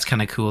like that's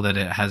kind of cool that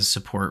it has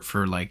support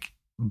for like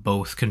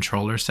both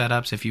controller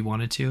setups if you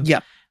wanted to. Yeah.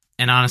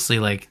 And honestly,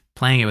 like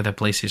playing it with a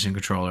PlayStation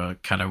controller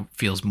kind of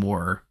feels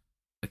more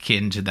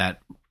akin to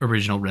that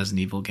original Resident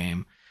Evil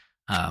game.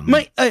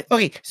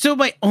 Okay, so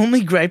my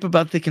only gripe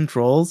about the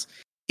controls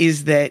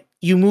is that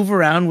you move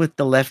around with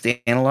the left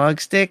analog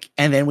stick,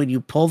 and then when you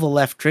pull the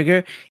left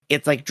trigger,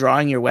 it's like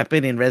drawing your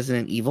weapon in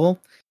Resident Evil,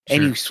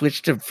 and you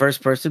switch to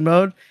first person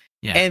mode.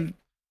 Yeah. And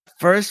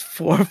first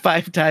 4 or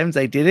 5 times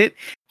I did it,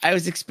 I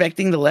was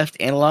expecting the left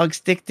analog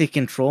stick to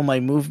control my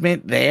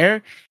movement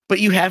there, but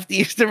you have to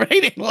use the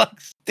right analog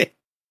stick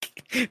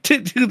to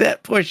do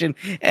that portion.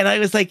 And I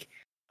was like,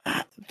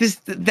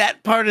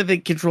 that part of the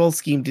control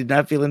scheme did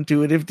not feel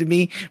intuitive to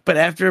me. But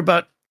after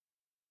about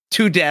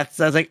 2 deaths,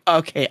 I was like,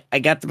 okay, I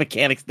got the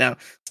mechanics now.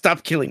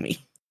 Stop killing me.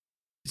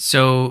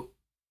 So,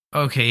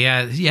 okay,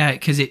 yeah,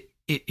 because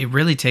it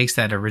really takes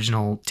that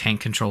original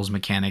tank controls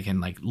mechanic and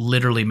like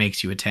literally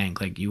makes you a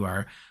tank. Like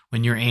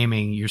when you're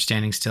aiming, you're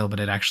standing still, but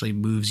it actually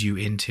moves you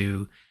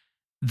into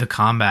the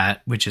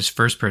combat, which is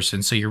first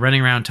person. So you're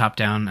running around top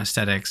down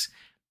aesthetics,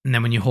 and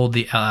then when you hold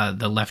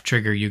the left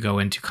trigger, you go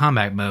into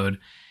combat mode.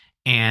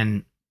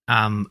 And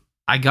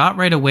I got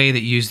right away that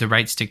you use the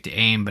right stick to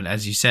aim, but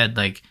as you said,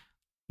 like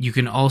you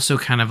can also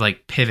kind of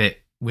like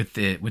pivot with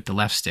the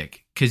left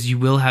stick, because you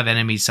will have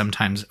enemies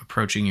sometimes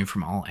approaching you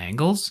from all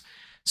angles.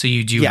 So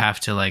you do have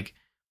to like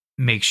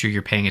make sure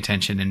you're paying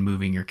attention and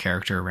moving your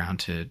character around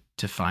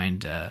to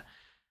find the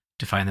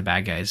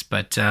bad guys.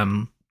 But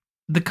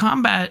the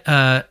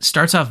combat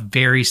starts off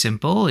very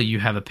simple. You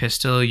have a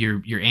pistol,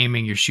 you're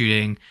aiming, you're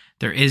shooting.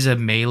 There is a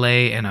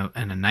melee and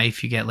a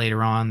knife you get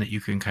later on that you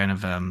can kind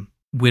of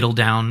whittle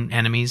down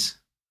enemies.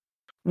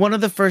 One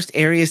of the first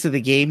areas of the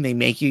game, they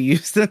make you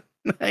use the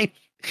knife.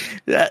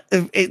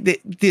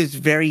 There's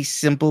very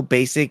simple,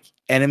 basic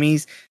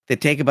enemies that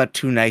take about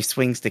 2 knife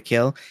swings to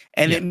kill,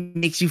 and it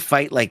makes you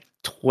fight like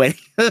 20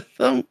 of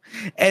them.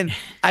 And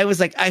I was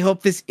like, I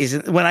hope this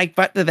isn't. When I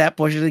got to that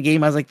portion of the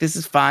game, I was like, this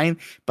is fine,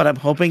 but I'm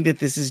hoping that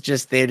this is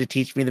just there to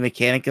teach me the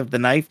mechanic of the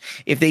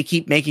knife. If they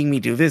keep making me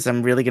do this,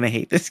 I'm really going to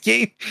hate this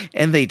game.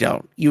 And they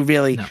don't. You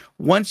really,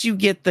 once you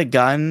get the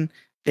gun,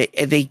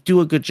 they do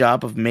a good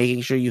job of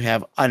making sure you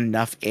have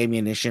enough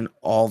ammunition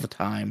all the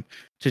time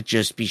to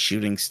just be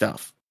shooting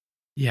stuff.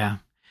 Yeah.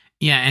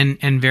 Yeah,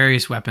 and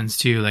various weapons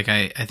too. Like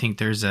I think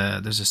there's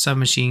a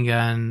submachine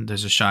gun,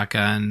 there's a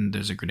shotgun,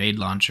 there's a grenade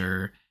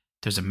launcher,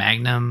 there's a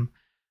magnum,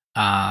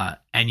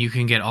 and you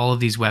can get all of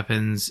these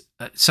weapons.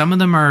 Some of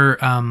them are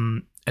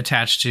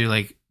attached to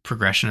like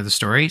progression of the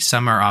story.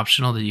 Some are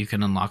optional that you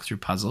can unlock through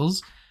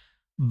puzzles.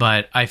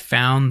 But I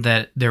found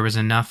that there was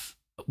enough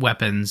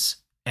weapons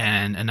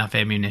and enough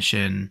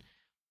ammunition,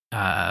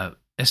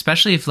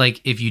 especially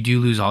if you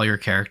do lose all your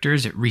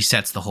characters, it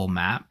resets the whole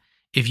map.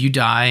 If you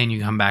die and you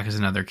come back as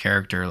another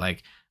character,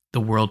 like the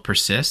world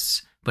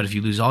persists. But if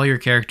you lose all your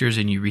characters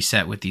and you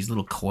reset with these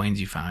little coins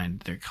you find,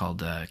 they're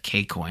called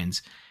K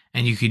coins,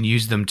 and you can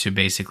use them to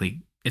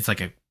basically, it's like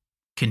a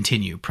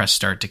press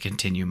start to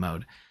continue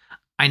mode.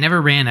 I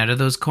never ran out of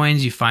those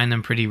coins. You find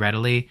them pretty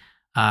readily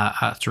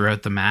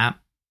throughout the map.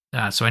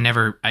 So I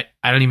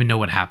don't even know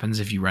what happens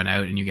if you run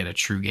out and you get a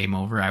true game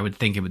over. I would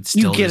think it would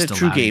still get a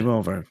true game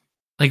over.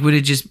 Like, would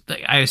it just?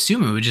 Like, I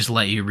assume it would just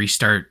let you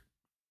restart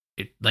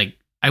it. Like,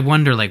 I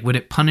wonder, like, would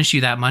it punish you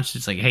that much?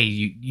 It's like, hey,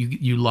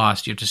 you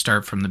lost. You have to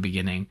start from the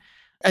beginning.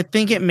 I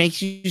think it makes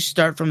you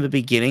start from the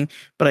beginning,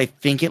 but I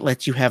think it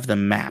lets you have the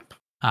map.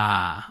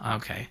 Ah,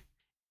 okay.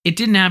 It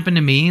didn't happen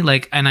to me,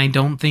 like, and I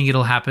don't think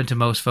it'll happen to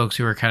most folks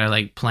who are kind of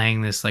like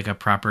playing this like a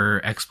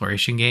proper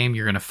exploration game.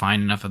 You're going to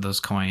find enough of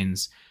those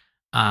coins.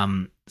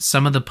 Some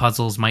of the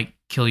puzzles might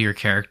kill your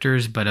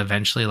characters, but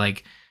eventually,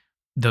 like,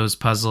 those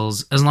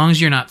puzzles, as long as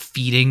you're not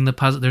feeding the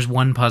puzzle, there's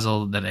one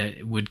puzzle that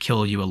it would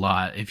kill you a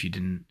lot if you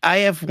didn't. I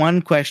have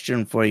one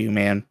question for you,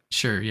 man.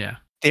 Sure, yeah.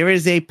 There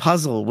is a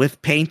puzzle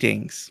with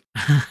paintings.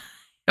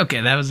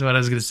 Okay, that was what I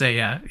was going to say,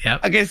 yeah.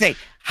 I'm going to say,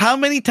 how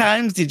many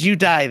times did you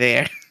die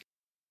there?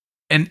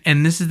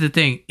 And this is the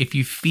thing, if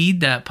you feed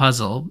that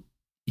puzzle,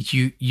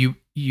 you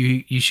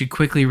should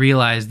quickly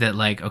realize that,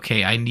 like,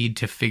 okay, I need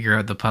to figure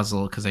out the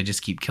puzzle because I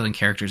just keep killing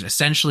characters.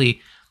 Essentially,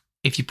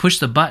 if you push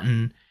the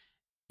button,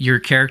 your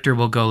character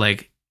will go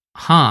like,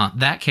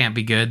 that can't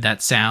be good,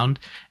 that sound.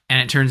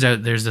 And it turns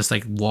out there's this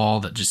like wall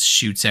that just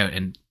shoots out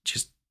and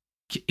just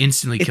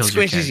instantly kills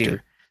your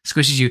character.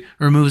 Squishes you,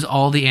 removes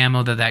all the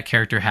ammo that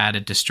character had,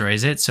 it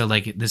destroys it. So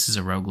like this is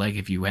a roguelike.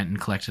 If you went and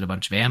collected a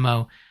bunch of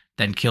ammo,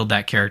 then killed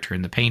that character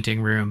in the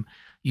painting room,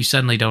 you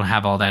suddenly don't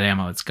have all that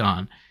ammo, it's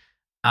gone.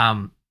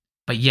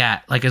 But yeah,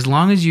 like as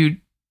long as you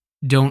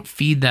don't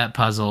feed that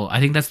puzzle,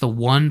 I think that's the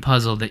one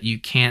puzzle that you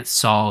can't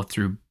solve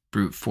through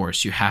brute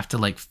force. You have to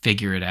like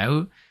figure it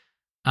out.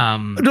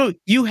 No,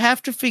 you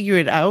have to figure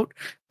it out,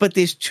 but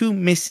there's 2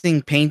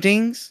 missing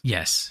paintings.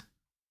 Yes.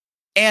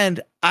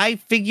 And I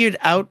figured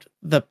out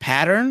the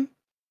pattern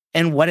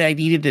and what I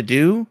needed to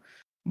do,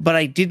 but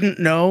I didn't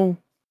know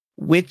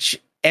which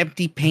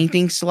empty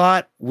painting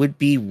slot would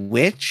be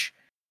which.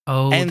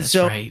 Oh, and that's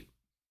so, right.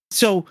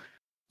 So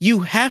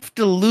you have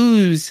to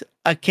lose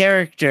a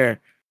character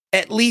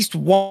at least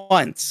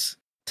once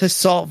to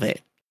solve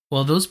it.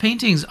 Well, those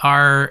paintings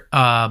are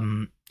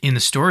in the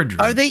storage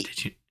room. Are they?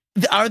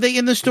 Are they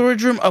in the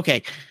storage room?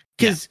 Okay,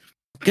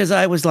 because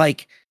I was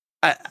like,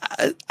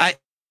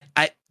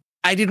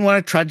 I didn't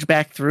want to trudge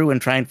back through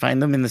and try and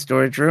find them in the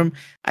storage room.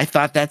 I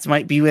thought that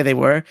might be where they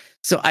were.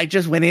 So I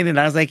just went in and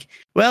I was like,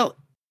 well,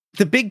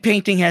 the big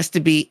painting has to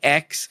be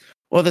X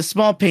or the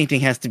small painting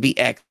has to be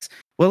X.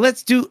 Well,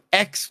 let's do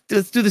X.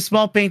 Let's do the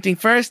small painting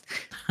first.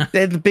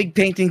 Then the big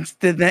painting's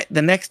the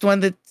next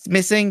one that's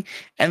missing.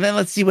 And then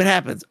let's see what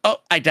happens.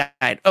 Oh, I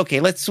died. Okay,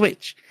 let's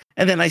switch.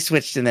 And then I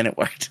switched and then it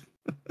worked.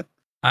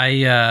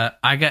 I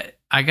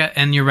got,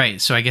 and you're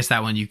right. So I guess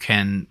that one you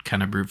can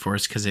kind of brute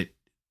force because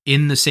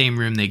in the same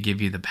room they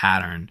give you the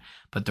pattern,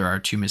 but there are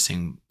 2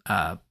 missing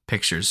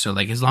pictures. So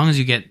like as long as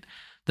you get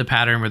the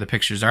pattern where the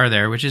pictures are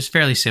there, which is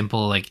fairly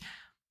simple, like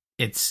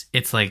it's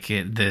like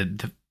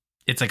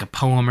it's like a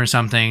poem or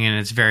something, and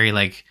it's very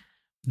like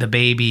the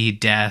baby,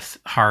 death,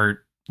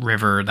 heart,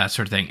 river, that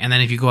sort of thing. And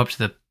then if you go up to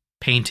the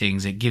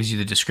paintings, it gives you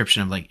the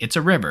description of like it's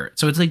a river.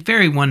 So it's like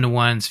very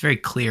 1-to-1. It's very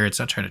clear. It's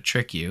not trying to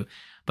trick you.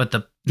 But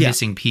the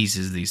missing piece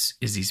is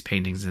these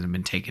paintings that have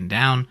been taken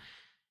down.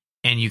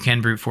 And you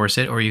can brute force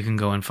it, or you can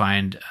go and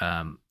find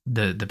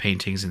the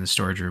paintings in the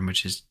storage room,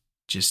 which is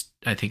just,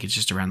 I think it's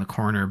just around the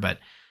corner. But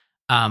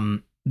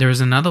there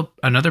was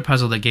another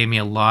puzzle that gave me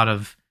a lot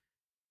of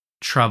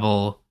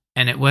trouble,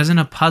 and it wasn't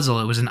a puzzle;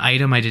 it was an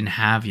item I didn't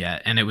have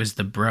yet, and it was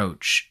the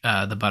brooch,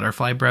 the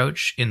butterfly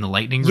brooch in the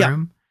lightning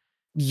room.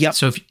 Yep.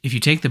 So if you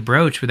take the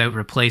brooch without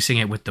replacing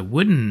it with the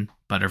wooden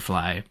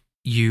butterfly,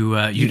 you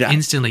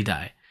instantly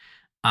die.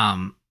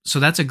 So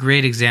that's a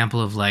great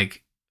example of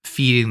like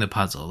feeding the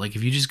puzzle. Like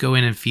if you just go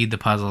in and feed the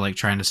puzzle, like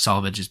trying to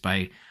solve it just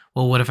by,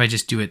 well, what if I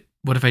just do it?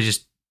 What if I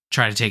just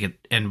try to take it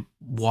and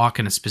walk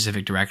in a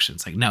specific direction?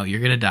 It's like, no, you're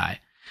going to die.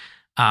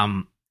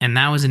 And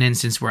that was an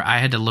instance where I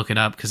had to look it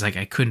up because like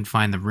I couldn't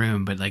find the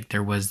room, but like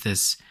there was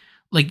this,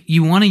 like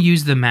you want to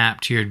use the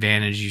map to your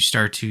advantage. You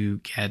start to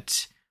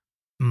get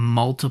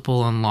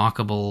multiple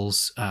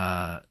unlockables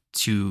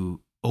to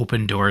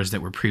open doors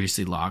that were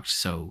previously locked.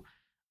 So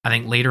I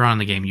think later on in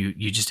the game,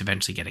 you just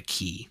eventually get a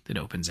key that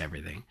opens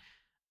everything.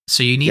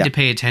 So you need to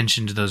pay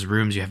attention to those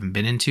rooms you haven't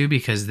been into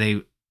because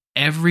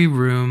every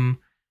room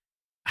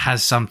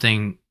has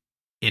something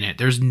in it.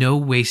 There's no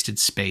wasted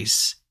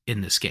space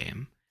in this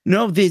game.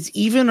 No, there's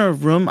even a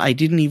room I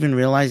didn't even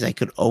realize I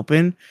could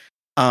open.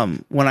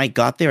 When I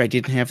got there, I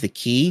didn't have the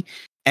key,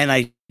 and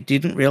I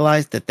didn't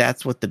realize that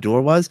that's what the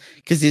door was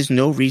because there's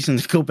no reason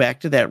to go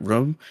back to that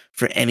room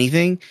for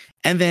anything.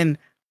 And then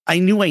I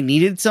knew I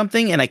needed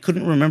something, and I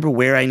couldn't remember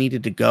where I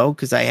needed to go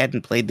because I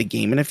hadn't played the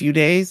game in a few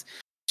days.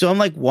 So I'm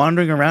like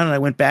wandering around, and I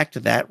went back to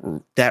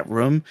that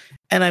room,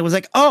 and I was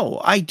like, "Oh,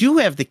 I do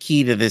have the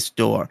key to this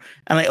door."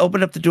 And I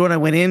opened up the door, and I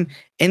went in,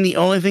 and the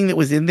only thing that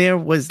was in there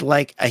was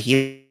like a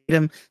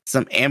helium,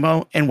 some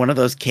ammo, and one of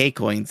those K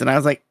coins. And I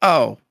was like,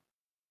 "Oh,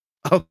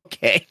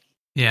 okay."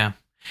 Yeah,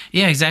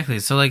 exactly.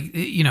 So like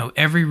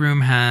every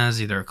room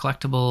has either a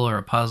collectible or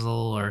a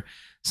puzzle or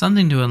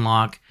something to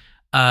unlock.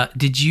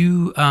 Did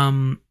you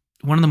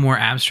one of the more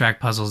abstract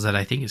puzzles that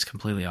I think is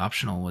completely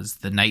optional was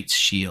the Knight's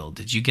Shield.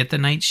 Did you get the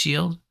Knight's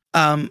Shield?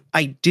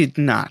 I did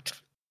not.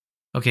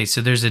 Okay,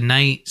 so there's a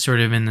knight sort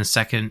of in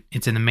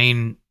it's in the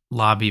main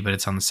lobby, but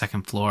it's on the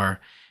second floor,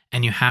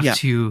 and you have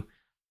to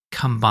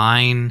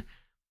combine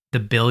the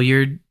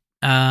billiard.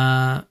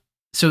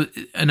 So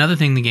another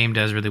thing the game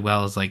does really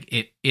well is like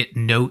it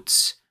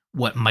notes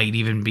what might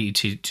even be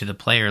to the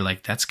player.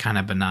 Like that's kind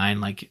of benign.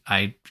 Like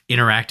I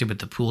interacted with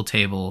the pool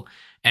table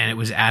and it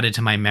was added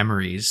to my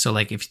memories. So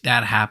like if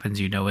that happens,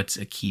 it's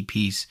a key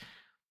piece.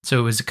 So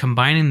it was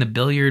combining the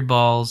billiard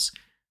balls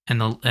and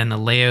the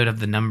layout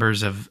of the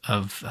numbers of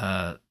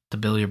the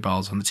billiard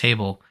balls on the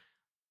table.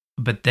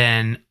 But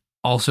then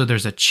also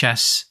there's a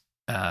chess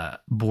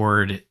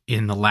board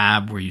in the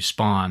lab where you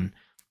spawn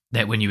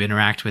that when you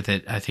interact with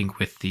it, I think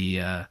with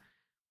the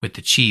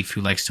chief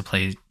who likes to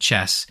play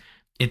chess,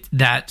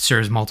 that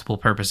serves multiple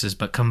purposes.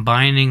 But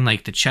combining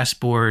like the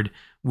chessboard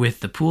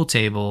with the pool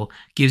table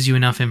gives you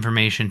enough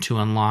information to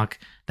unlock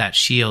that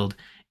shield.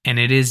 And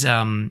it is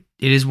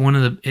one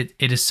of it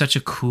is such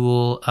a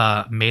cool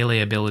melee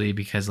ability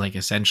because like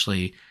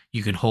essentially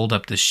you can hold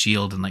up the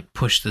shield and like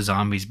push the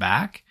zombies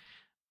back.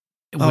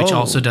 which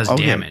also does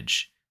okay.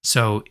 damage.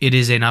 So it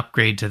is an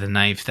upgrade to the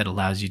knife that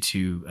allows you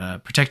to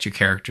protect your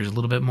characters a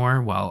little bit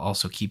more while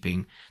also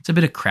keeping, it's a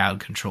bit of crowd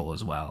control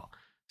as well.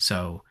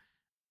 So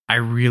I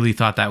really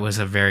thought that was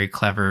a very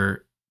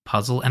clever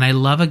puzzle. And I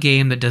love a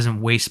game that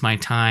doesn't waste my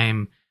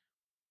time.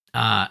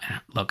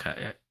 Look,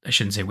 I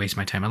shouldn't say waste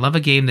my time. I love a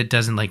game that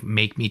doesn't like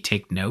make me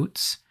take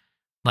notes.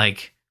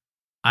 Like,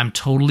 I'm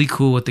totally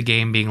cool with the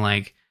game being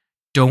like,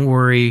 don't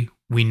worry,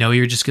 we know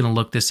you're just going to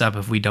look this up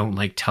if we don't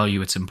like tell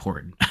you it's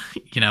important,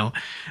 you know?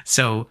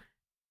 So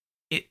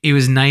it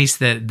was nice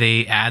that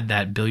they add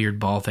that billiard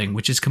ball thing,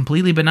 which is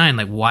completely benign.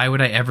 Like, why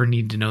would I ever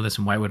need to know this?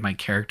 And why would my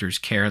characters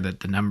care that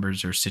the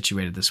numbers are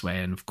situated this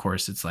way? And of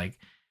course, it's like,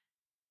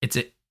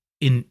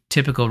 in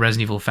typical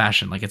Resident Evil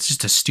fashion, like it's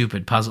just a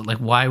stupid puzzle. Like,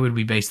 why would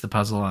we base the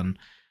puzzle on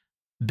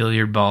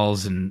billiard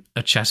balls and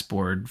a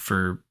chessboard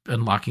for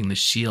unlocking the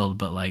shield?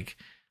 But like,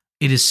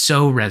 it is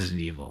so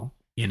Resident Evil,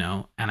 you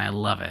know, and I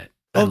love it.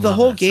 Oh, the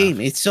whole game,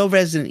 it's so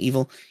Resident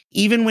Evil.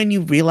 Even when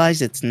you realize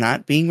it's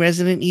not being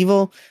Resident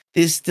Evil,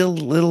 there's still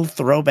little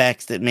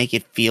throwbacks that make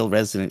it feel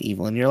Resident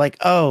Evil. And you're like,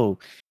 oh,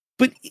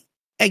 but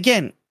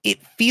again,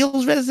 it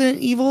feels Resident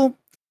Evil.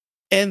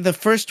 And the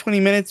first 20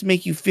 minutes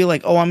make you feel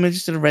like, oh, I'm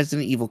just a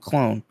Resident Evil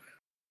clone.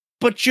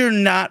 But you're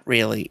not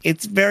really.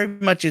 It's very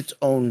much its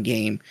own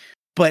game.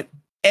 But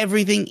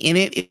everything in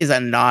it is a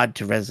nod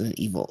to Resident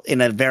Evil in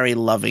a very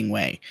loving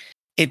way.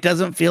 It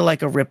doesn't feel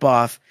like a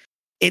ripoff.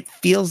 It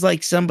feels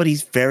like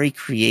somebody's very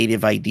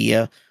creative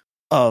idea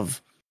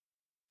of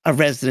a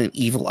Resident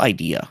Evil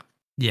idea.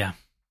 Yeah.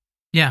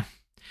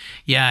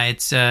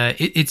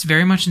 It's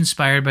very much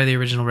inspired by the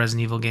original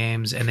Resident Evil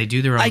games, and they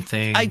do their own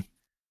thing.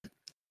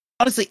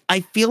 Honestly, I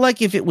feel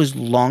like if it was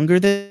longer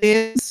than it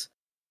is,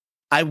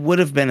 I would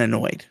have been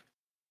annoyed.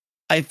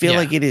 I feel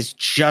like it is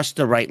just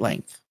the right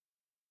length.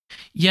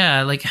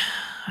 Yeah, like,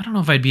 I don't know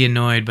if I'd be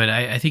annoyed, but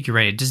I think you're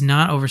right. It does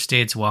not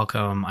overstay its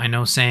welcome. I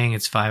know saying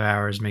it's 5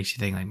 hours makes you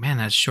think like, man,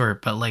 that's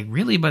short. But like,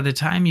 really, by the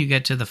time you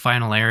get to the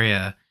final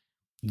area,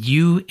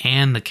 you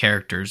and the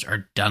characters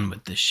are done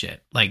with this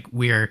shit. Like,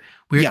 we're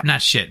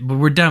not shit, but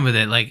we're done with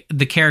it. Like,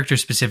 the character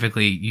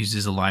specifically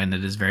uses a line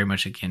that is very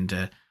much akin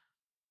to,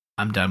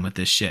 I'm done with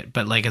this shit.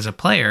 But like, as a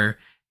player,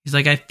 he's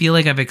like, I feel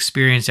like I've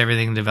experienced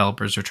everything the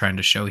developers are trying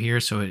to show here.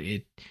 So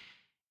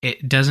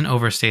it doesn't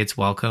overstay its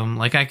welcome.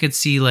 Like, I could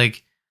see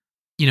like,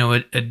 you know,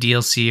 a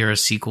DLC or a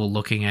sequel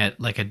looking at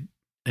like a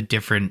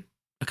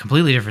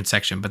completely different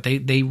section, but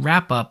they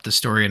wrap up the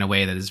story in a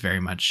way that is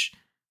very much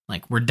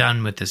like, we're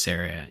done with this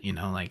area, you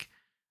know, like,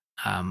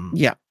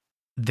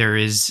 there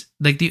is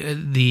like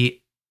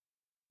the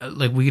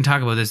like, we can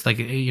talk about this, like,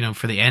 you know,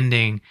 for the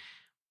ending,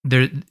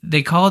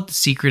 they call it the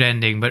secret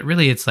ending, but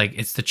really it's like,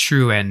 it's the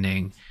true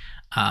ending.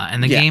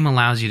 And the game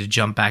allows you to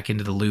jump back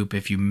into the loop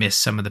if you miss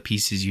some of the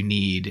pieces you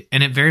need.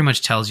 And it very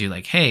much tells you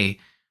like, hey,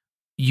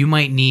 you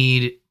might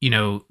need, you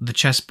know, the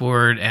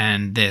chessboard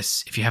and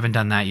this. If you haven't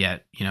done that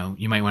yet, you know,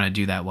 you might want to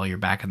do that while you're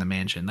back in the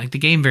mansion. Like, the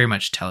game very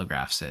much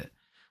telegraphs it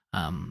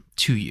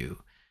to you.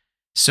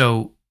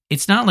 So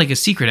it's not like a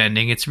secret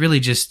ending. It's really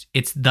just,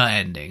 it's the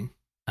ending,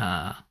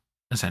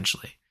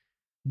 essentially.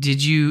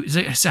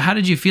 So how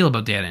did you feel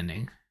about that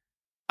ending?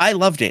 I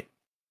loved it.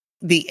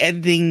 The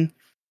ending,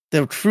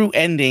 the true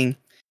ending,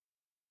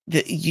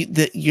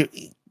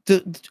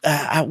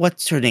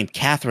 what's her name?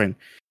 Catherine.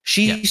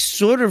 She's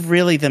sort of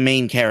really the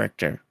main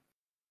character.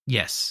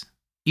 Yes.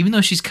 Even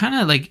though she's kind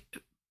of like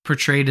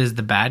portrayed as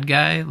the bad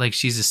guy, like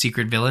she's a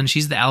secret villain.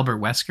 She's the Albert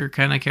Wesker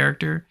kind of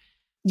character.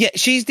 Yeah,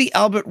 she's the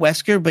Albert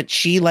Wesker, but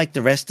she, like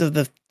the rest of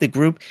the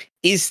group,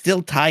 is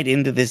still tied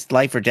into this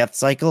life or death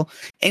cycle.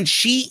 And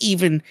she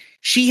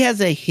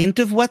has a hint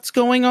of what's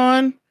going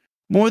on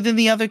more than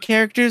the other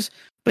characters,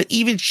 but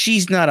even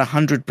she's not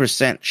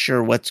 100%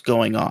 sure what's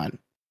going on.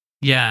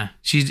 Yeah,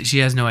 she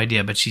has no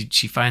idea, but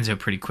she finds out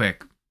pretty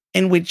quick.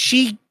 And when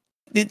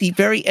the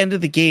very end of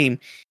the game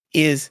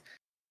is,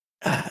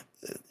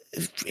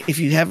 if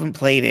you haven't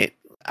played it,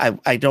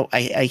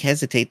 I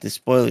hesitate to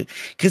spoil it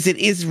because it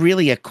is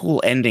really a cool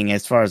ending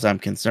as far as I'm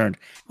concerned.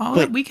 Oh,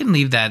 but we can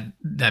leave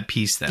that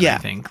piece then. Yeah, I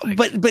think.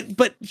 Like,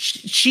 but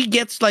she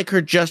gets like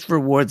her just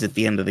rewards at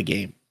the end of the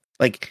game.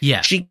 Like,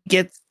 yeah, she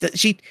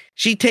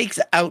she takes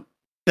out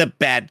the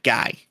bad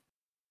guy.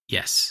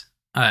 Yes,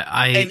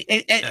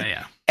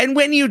 and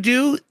when you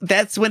do,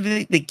 that's when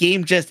the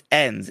game just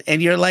ends,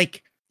 and you're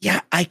like,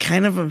 yeah, I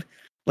kind of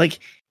like.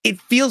 It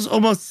feels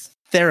almost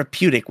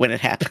therapeutic when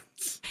it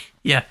happens.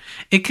 Yeah,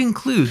 it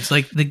concludes,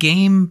 like, the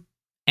game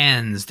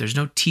ends. There's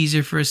no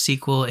teaser for a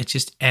sequel. It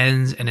just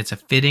ends, and it's a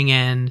fitting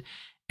end,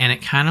 and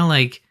it kind of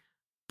like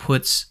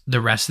puts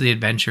the rest of the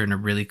adventure in a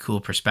really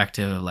cool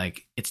perspective of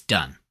like, it's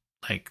done.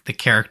 Like, the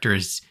character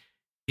is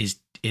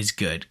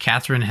good.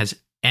 Catherine has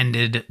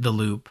ended the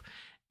loop,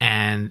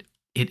 and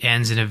it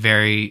ends in a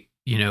very,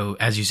 you know,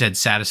 as you said,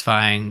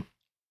 satisfying,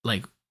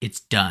 like,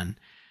 it's done.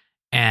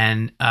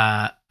 And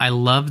I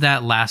love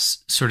that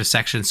last sort of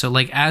section. So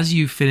like, as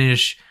you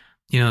finish,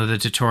 you know, the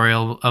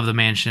tutorial of the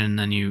mansion,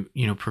 then you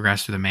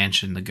progress through the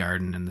mansion, the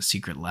garden, and the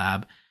secret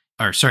lab.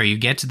 Or sorry, you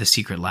get to the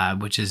secret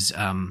lab, which is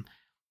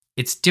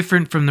it's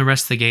different from the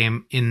rest of the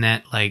game in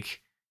that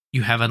like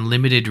you have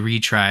unlimited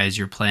retries.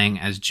 You're playing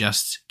as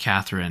just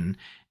Catherine,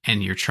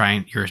 and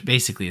you're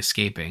basically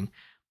escaping.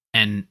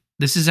 And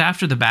this is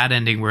after the bad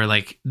ending where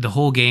like the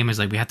whole game is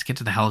like we have to get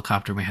to the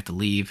helicopter and we have to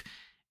leave,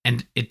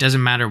 and it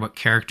doesn't matter what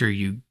character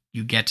you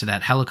get to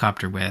that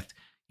helicopter with.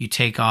 You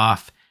take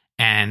off,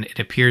 and it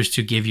appears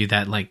to give you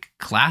that like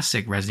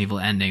classic Resident Evil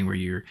ending where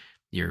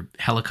you're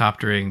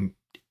helicoptering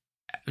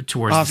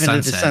towards off the sunset.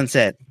 into the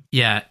sunset.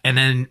 Yeah, and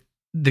then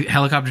the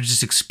helicopter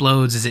just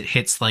explodes as it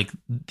hits like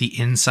the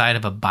inside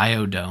of a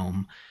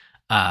biodome,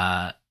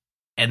 and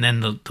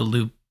then the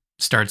loop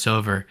starts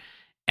over.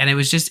 And it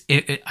was just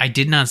I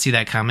did not see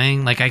that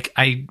coming. Like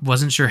I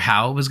wasn't sure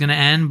how it was going to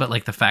end, but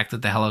like the fact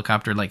that the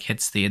helicopter like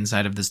hits the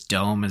inside of this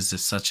dome is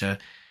just such a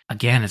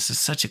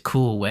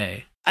cool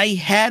way. I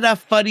had a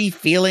funny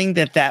feeling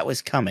that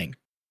was coming.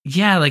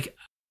 Yeah, like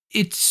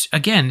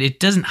it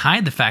doesn't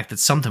hide the fact that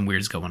something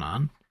weird's going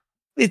on.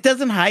 It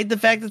doesn't hide the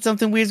fact that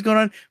something weird's going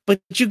on,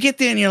 but you get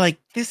there and you're like,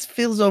 this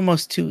feels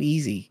almost too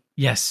easy.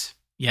 Yes.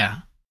 Yeah.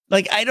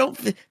 Like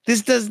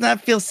this does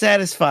not feel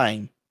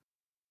satisfying.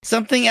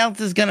 Something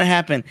else is going to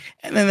happen.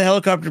 And then the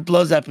helicopter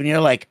blows up and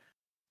you're like,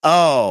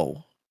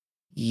 oh,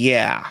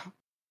 yeah.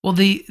 Well,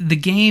 the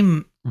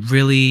game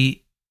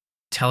really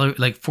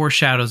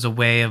foreshadows a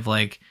way of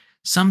like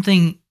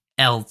something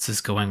else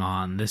is going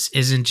on. This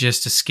isn't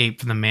just escape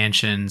from the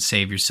mansion,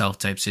 save yourself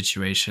type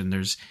situation.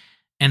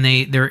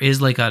 There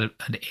is like an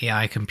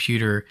AI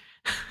computer.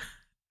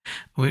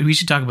 We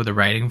should talk about the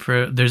writing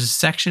there's a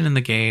section in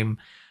the game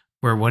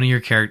where one of your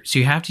characters, so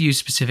you have to use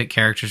specific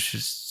characters for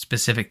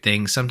specific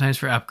things, sometimes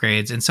for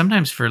upgrades and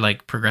sometimes for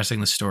like progressing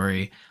the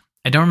story.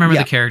 I don't remember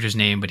the character's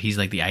name, but he's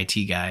like the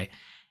IT guy.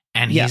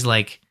 And he's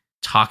like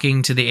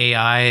talking to the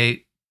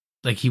AI,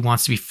 like he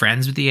wants to be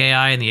friends with the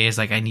AI, and the AI is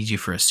like, I need you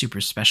for a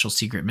super special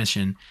secret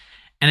mission.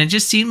 And it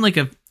just seemed like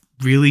a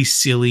really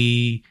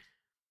silly,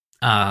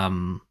 I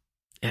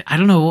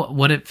don't know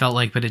what it felt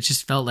like, but it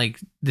just felt like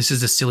this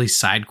is a silly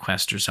side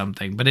quest or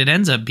something. But it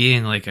ends up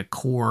being like a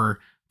core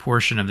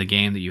portion of the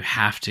game that you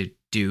have to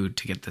do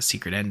to get the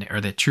secret ending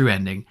or the true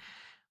ending.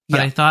 But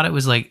I thought it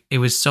was a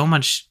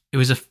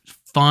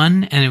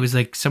fun, and it was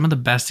like some of the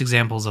best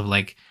examples of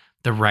like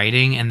the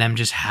writing and them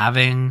just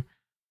having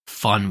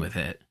fun with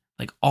it.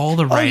 Like all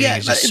the writing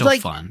is just so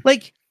fun.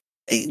 Like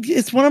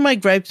it's one of my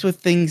gripes with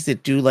things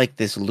that do like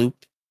this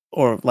loop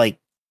or like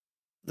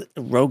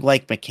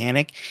roguelike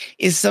mechanic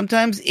is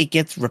sometimes it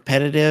gets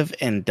repetitive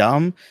and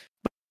dumb,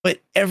 but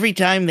every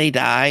time they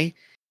die,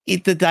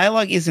 the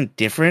dialogue isn't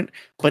different,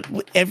 but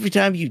every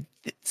time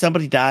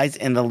somebody dies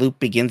and the loop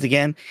begins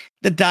again,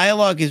 the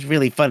dialogue is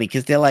really funny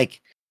because they're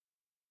like,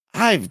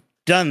 I've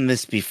done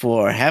this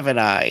before, haven't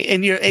I?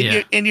 And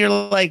you're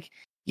like,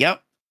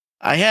 yep,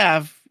 I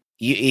have.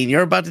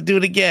 You're about to do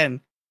it again.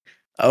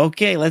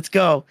 Okay, let's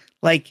go.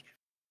 Like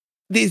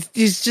there's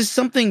just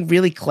something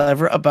really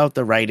clever about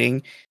the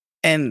writing.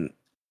 And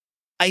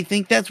I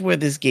think that's where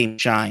this game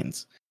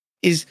shines.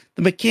 Is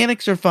the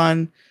mechanics are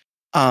fun,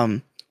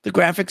 the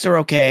graphics are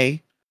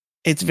okay,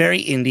 it's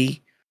very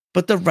indie,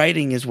 but the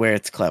writing is where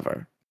it's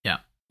clever.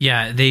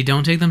 Yeah, they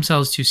don't take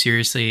themselves too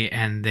seriously,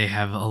 and they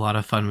have a lot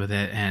of fun with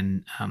it.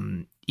 And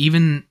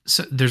even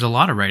so, there's a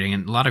lot of writing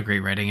and a lot of great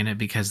writing in it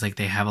because like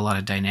they have a lot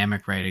of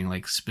dynamic writing,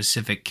 like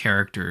specific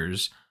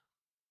characters.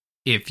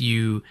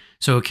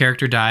 So a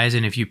character dies,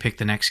 and if you pick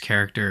the next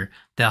character,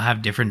 they'll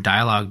have different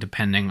dialogue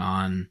depending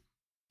on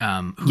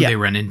who they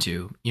run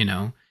into.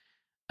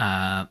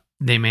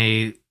 They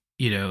may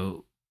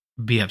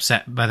be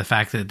upset by the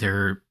fact that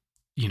their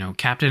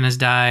captain has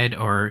died,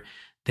 or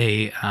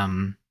they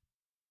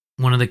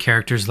one of the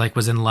characters like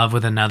was in love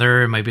with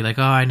another. It might be like,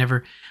 oh, I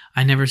never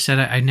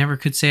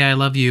could say I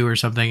love you or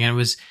something.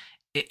 And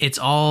it's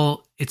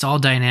all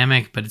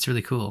dynamic, but it's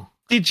really cool.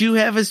 Did you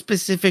have a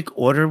specific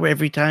order where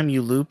every time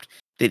you looped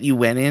that you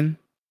went in?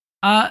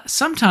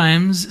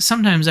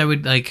 Sometimes I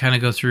would like kind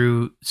of go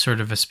through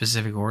sort of a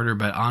specific order,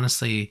 but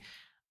honestly,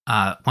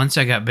 once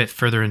I got a bit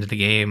further into the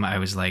game, I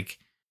was like,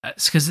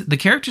 because the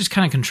characters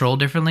kind of control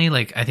differently.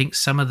 Like I think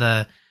some of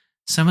the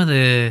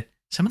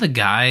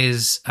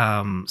guys,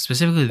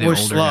 specifically the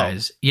older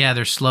guys,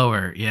 they're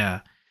slower. Yeah.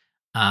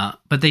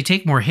 But they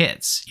take more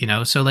hits,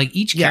 so like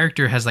each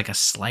character has like a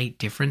slight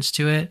difference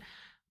to it.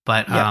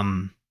 But,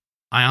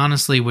 I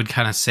honestly would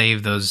kind of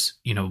save those,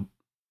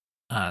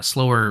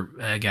 slower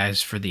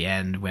guys for the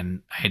end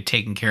when I had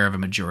taken care of a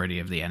majority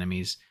of the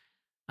enemies.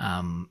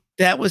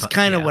 That was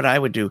kind of what I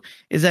would do.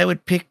 Is I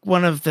would pick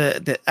one of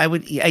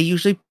I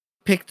usually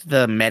picked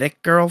the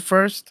medic girl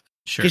first,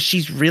 because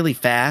she's really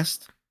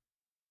fast.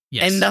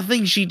 Yes. And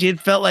nothing she did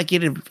felt like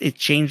it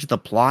changed the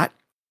plot.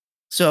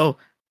 So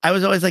I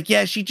was always like,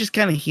 yeah, she just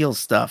kind of heals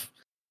stuff.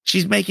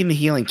 She's making the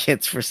healing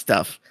kits for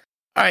stuff.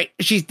 All right,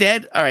 she's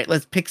dead. All right,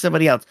 let's pick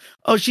somebody else.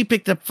 Oh, she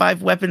picked up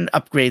 5 weapon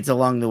upgrades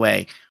along the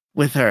way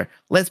with her.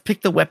 Let's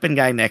pick the weapon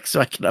guy next so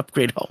I can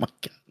upgrade. Oh my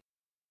God.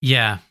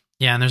 Yeah.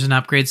 Yeah. And there's an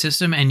upgrade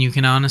system, and you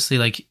can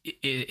honestly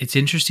it's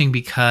interesting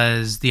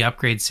because the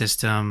upgrade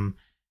system,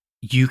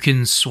 you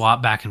can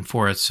swap back and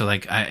forth. So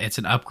like it's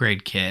an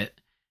upgrade kit,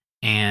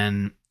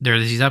 and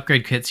there's these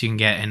upgrade kits you can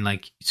get, and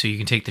like, so you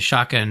can take the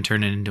shotgun and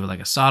turn it into like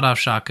a sawed-off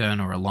shotgun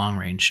or a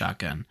long-range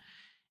shotgun,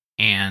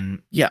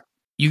 and Yeah.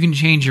 you can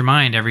change your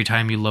mind every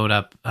time you load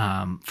up.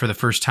 For the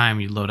first time,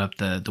 you load up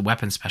the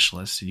weapon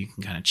specialist, and you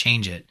can kind of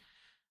change it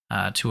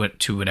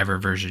to whatever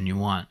version you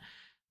want.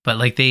 But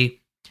like they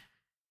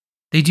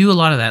do a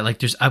lot of that. Like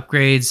there's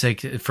upgrades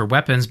like for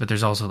weapons, but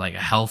there's also like a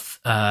health.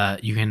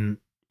 You can,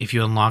 if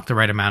you unlock the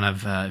right amount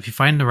of, if you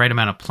find the right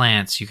amount of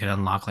plants, you can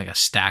unlock like a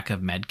stack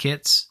of med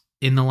kits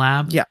in the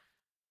lab. Yeah.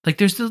 Like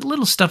there's the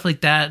little stuff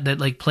like that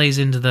like plays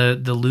into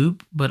the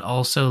loop, but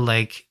also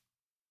like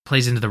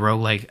plays into the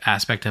roguelike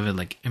aspect of it,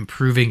 like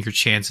improving your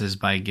chances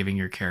by giving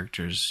your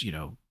characters, you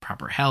know,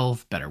 proper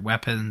health, better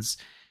weapons.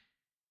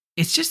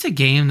 It's just a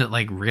game that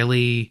like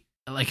really,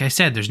 like I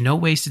said, there's no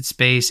wasted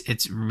space.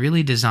 It's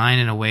really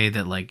designed in a way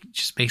that like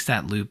just makes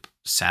that loop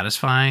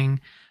satisfying,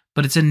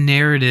 but it's a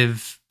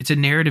narrative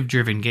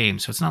driven game.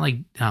 So it's not like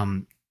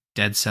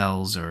Dead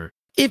Cells or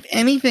If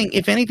anything,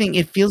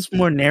 it feels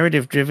more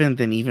narrative driven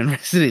than even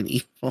Resident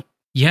Evil.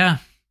 Yeah.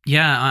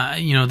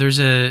 You know, there's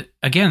a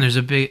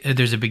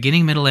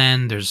beginning, middle,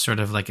 end. There's sort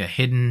of like a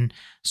hidden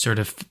sort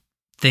of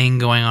thing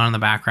going on in the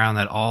background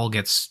that all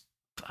gets,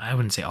 I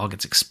wouldn't say all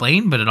gets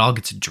explained, but it all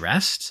gets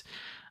addressed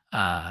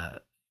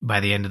by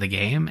the end of the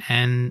game.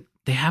 And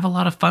they have a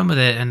lot of fun with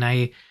it. And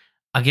I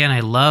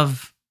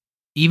love,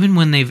 even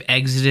when they've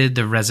exited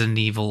the Resident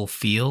Evil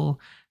feel,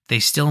 they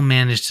still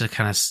manage to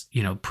kind of,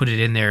 you know, put it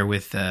in there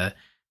with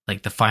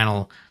like the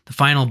final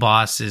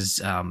boss is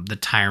the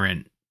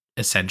Tyrant,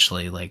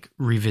 essentially, like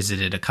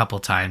revisited a couple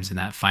times in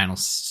that final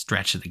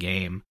stretch of the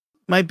game.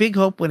 My big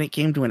hope when it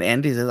came to an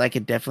end is that I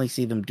could definitely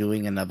see them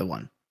doing another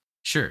one.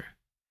 Sure.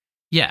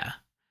 Yeah.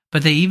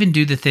 But they even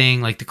do the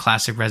thing, like the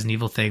classic Resident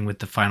Evil thing with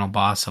the final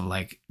boss of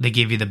like, they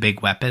give you the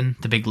big weapon,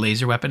 the big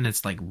laser weapon.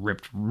 It's like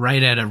ripped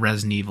right out of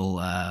Resident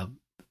Evil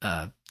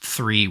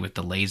 3 with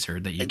the laser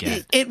that you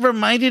get. It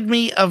reminded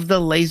me of the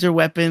laser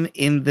weapon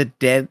in the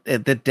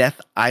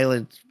Death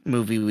Island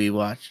movie we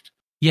watched.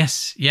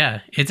 Yes, yeah.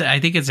 I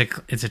think it's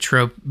a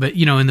trope, but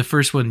you know, in the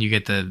first one you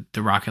get the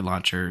rocket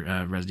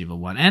launcher, Resident Evil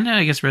 1, and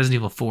I guess Resident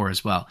Evil 4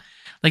 as well.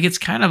 Like it's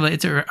kind of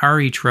it's a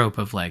RE trope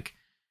of like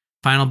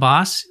final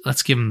boss,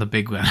 let's give him the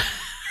big one.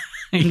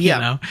 You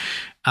know?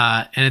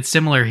 And it's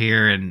similar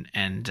here,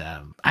 and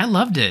I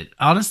loved it.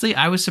 Honestly,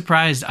 I was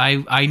surprised.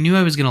 I knew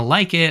I was gonna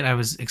like it. I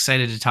was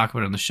excited to talk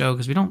about it on the show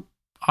because we don't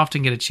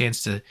often get a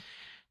chance to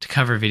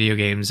cover video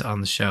games on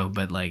the show,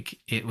 but like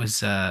it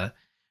was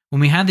when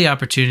we had the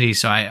opportunity.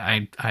 So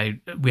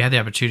we had the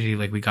opportunity,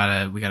 like we got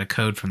a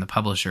code from the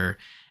publisher,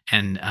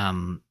 and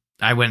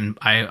I went and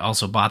I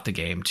also bought the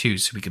game too,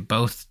 so we could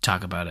both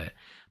talk about it.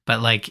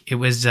 But like it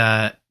was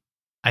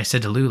I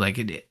said to Lou, like,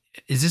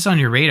 is this on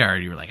your radar?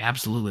 And you were like,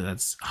 absolutely,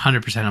 that's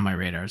 100% on my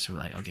radar. So we're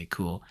like, okay,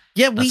 cool.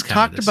 Yeah, we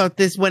talked about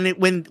this when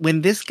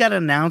this got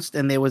announced,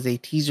 and there was a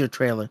teaser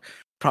trailer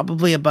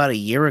probably about a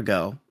year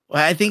ago.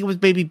 I think it was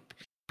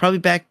probably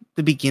back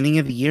the beginning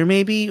of the year,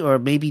 maybe, or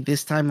maybe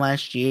this time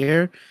last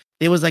year.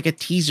 There was like a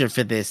teaser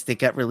for this that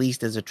got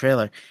released as a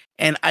trailer,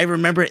 and I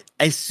remember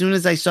as soon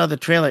as I saw the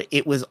trailer,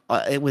 there was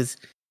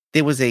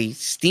a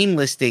Steam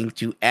listing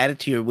to add it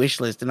to your wish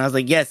list, and I was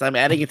like, yes, I'm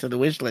adding it to the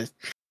wish list.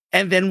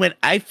 And then when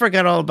I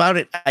forgot all about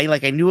it,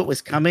 I knew it was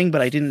coming,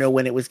 but I didn't know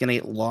when it was going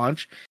to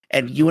launch.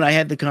 And you and I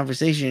had the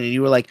conversation, and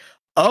you were like,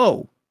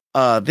 "Oh,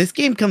 this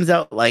game comes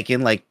out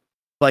in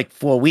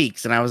 4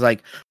 weeks." And I was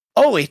like,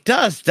 "Oh, it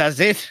does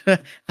it?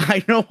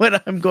 I know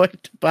what I'm going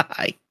to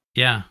buy."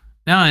 Yeah,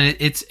 no, and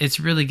it's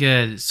really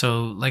good.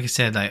 So, like I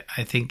said, I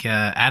think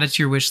add it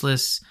to your wish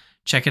list.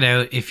 Check it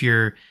out if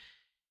you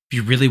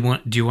really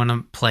want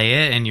to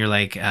play it, and you're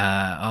like,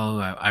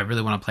 I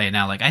really want to play it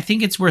now. Like, I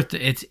think it's worth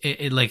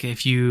it. Like,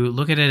 if you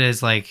look at it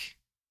as like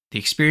the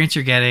experience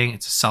you're getting,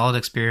 it's a solid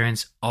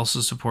experience.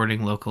 Also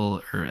supporting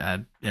local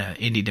or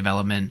indie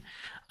development.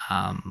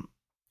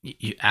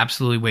 You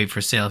absolutely wait for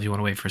sale if you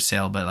want to wait for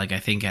sale. But like, I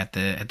think at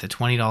the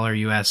 $20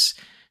 US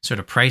sort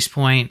of price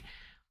point,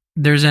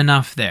 there's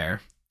enough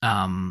there.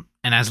 And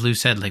as Lou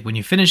said, like when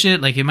you finish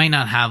it, like it might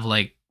not have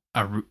like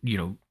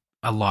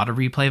a lot of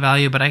replay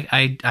value, but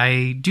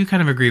I do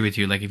kind of agree with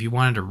you. Like if you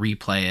wanted to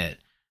replay it,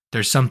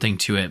 there's something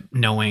to it,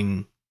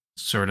 knowing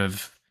sort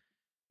of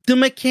the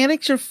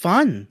mechanics are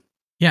fun.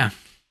 Yeah.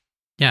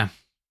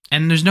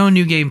 And there's no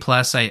new game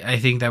plus. I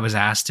think that was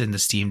asked in the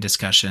Steam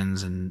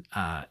discussions, and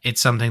it's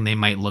something they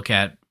might look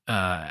at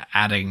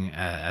adding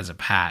as a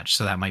patch.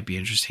 So that might be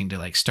interesting to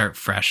like start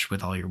fresh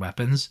with all your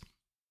weapons.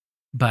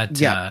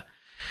 But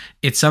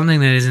it's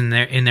something that is in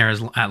there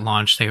at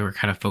launch. They were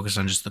kind of focused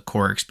on just the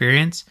core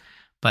experience.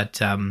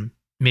 But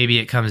maybe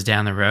it comes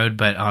down the road.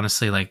 But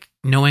honestly, like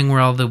knowing where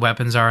all the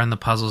weapons are and the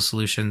puzzle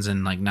solutions,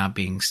 and like not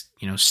being,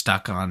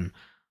 stuck on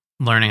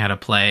learning how to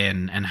play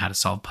and how to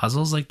solve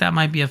puzzles, like that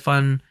might be a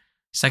fun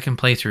second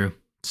playthrough.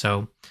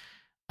 So,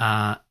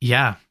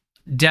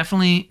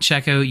 definitely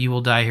check out You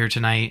Will Die Here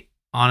Tonight.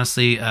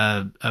 Honestly,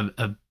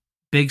 a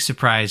big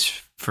surprise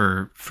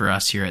for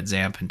us here at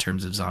ZAMP in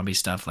terms of zombie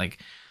stuff. Like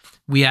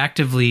we like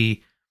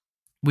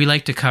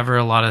to cover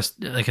a lot of,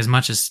 like, as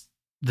much as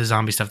the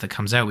zombie stuff that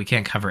comes out. We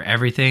can't cover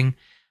everything.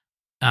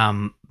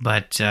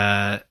 But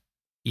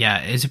yeah,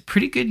 it's a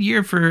pretty good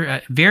year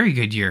very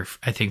good year,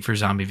 I think, for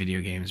zombie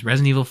video games.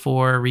 Resident Evil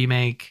 4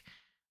 remake,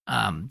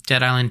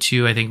 Dead Island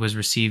 2, I think, was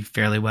received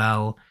fairly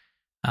well.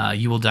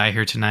 You Will Die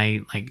Here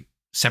Tonight, like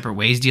Separate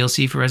Ways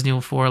DLC for Resident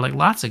Evil 4, like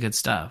lots of good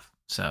stuff.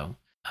 So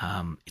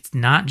it's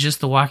not just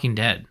The Walking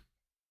Dead.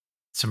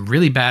 Some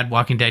really bad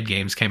Walking Dead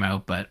games came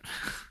out, but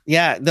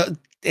yeah,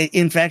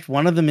 in fact,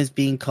 one of them is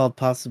being called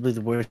possibly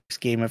the worst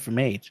game ever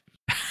made.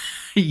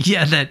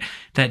 yeah,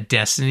 that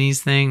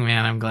Destiny's thing,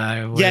 man. I'm glad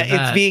I avoided that.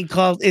 It's being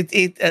called.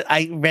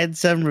 I read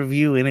some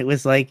review and it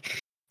was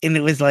like,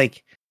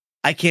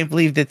 I can't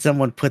believe that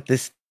someone put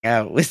this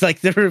out. It was like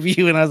the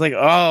review, and I was like,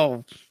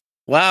 oh,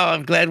 wow,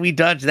 I'm glad we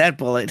dodged that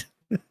bullet.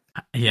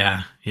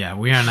 Yeah,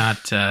 we are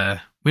not.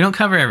 We don't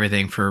cover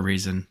everything for a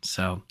reason.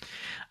 So,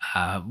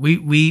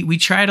 we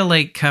try to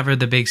like cover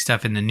the big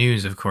stuff in the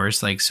news, of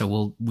course. Like,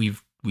 so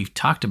we've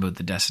talked about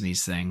the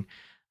Destiny's thing,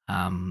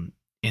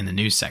 in the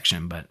news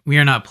section, but we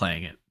are not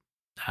playing it.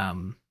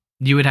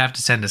 You would have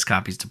to send us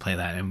copies to play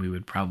that, and we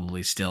would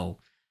probably still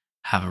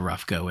have a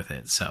rough go with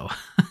it. So,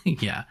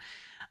 yeah,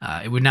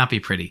 it would not be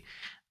pretty.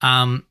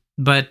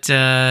 But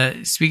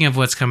speaking of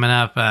what's coming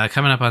up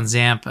on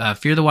ZAMP,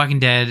 Fear the Walking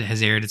Dead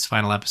has aired its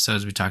final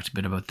episodes. We talked a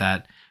bit about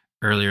that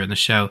earlier in the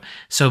show.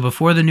 So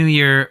before the new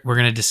year, we're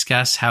going to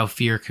discuss how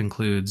Fear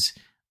concludes.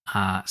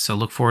 So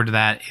look forward to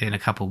that in a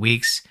couple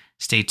weeks.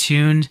 Stay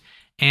tuned.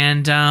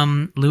 And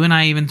Lou and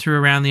I even threw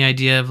around the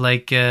idea of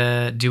like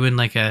doing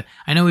like I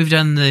know we've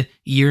done the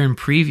year in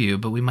preview,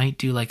 but we might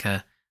do like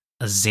a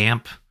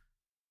ZAMP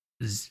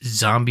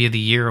Zombie of the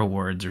Year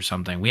Awards or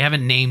something. We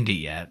haven't named it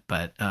yet,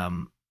 but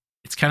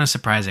it's kind of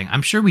surprising.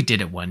 I'm sure we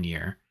did it one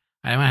year.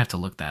 I might have to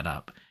look that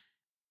up.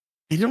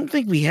 I don't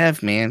think we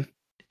have, man.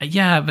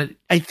 Yeah, but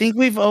I think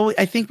we've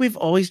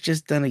always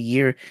just done a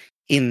year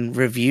in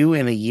review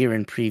and a year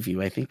in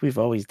preview. I think we've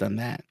always done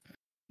that.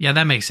 Yeah,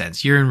 that makes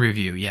sense. Year in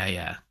review.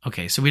 Yeah.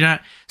 Okay, so we're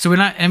not.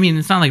 I mean,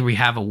 it's not like we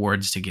have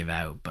awards to give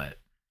out, but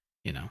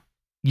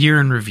year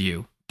in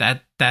review.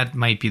 That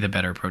might be the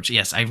better approach.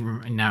 Yes, I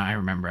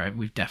remember.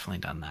 We've definitely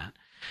done that.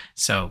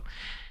 So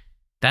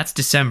that's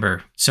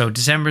December. So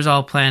December's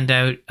all planned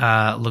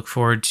out. Look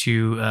forward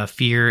to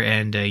Fear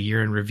and a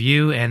year in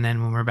review, and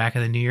then when we're back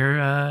in the new year,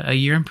 a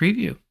year in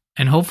preview,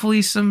 and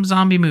hopefully some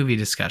zombie movie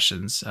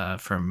discussions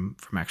from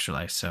Extra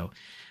Life. So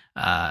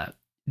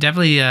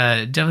definitely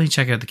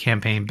check out the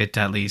campaign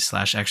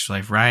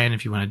bit.ly/extraliferyan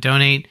if you want to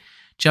donate.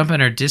 Jump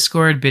in our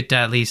Discord,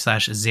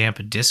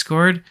 bit.ly/ZAMP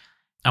Discord.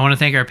 I want to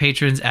thank our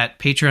patrons at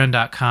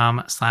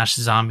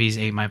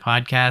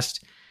patreon.com/zombies8mypodcast.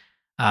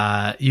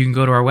 You can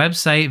go to our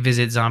website,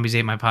 visit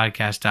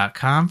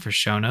zombies8mypodcast.com for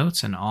show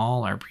notes and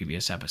all our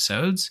previous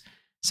episodes.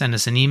 Send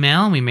us an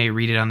email and we may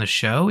read it on the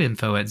show,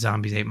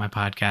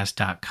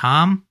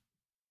 info@zombies8mypodcast.com.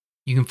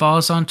 You can follow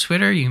us on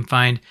Twitter. You can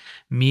find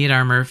me at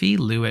R. Murphy,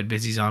 Lou at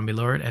Busy Zombie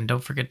Lord, and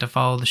don't forget to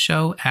follow the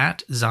show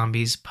at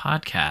Zombies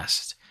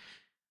Podcast.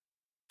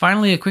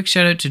 Finally, a quick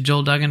shout out to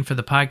Joel Duggan for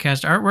the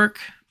podcast artwork.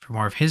 For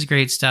more of his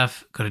great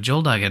stuff, go to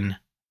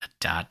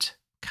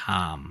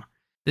joelduggan.com.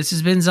 This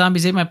has been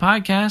Zombies Ate My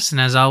Podcast,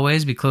 and as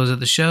always, we close out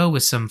the show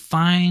with some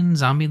fine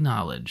zombie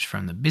knowledge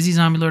from the busy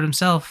zombie lord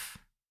himself.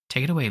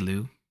 Take it away,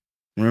 Lou.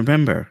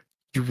 Remember,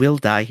 you will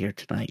die here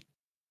tonight.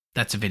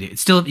 That's a video.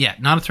 It's still,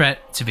 not a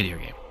threat. It's a video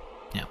game.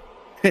 Yeah.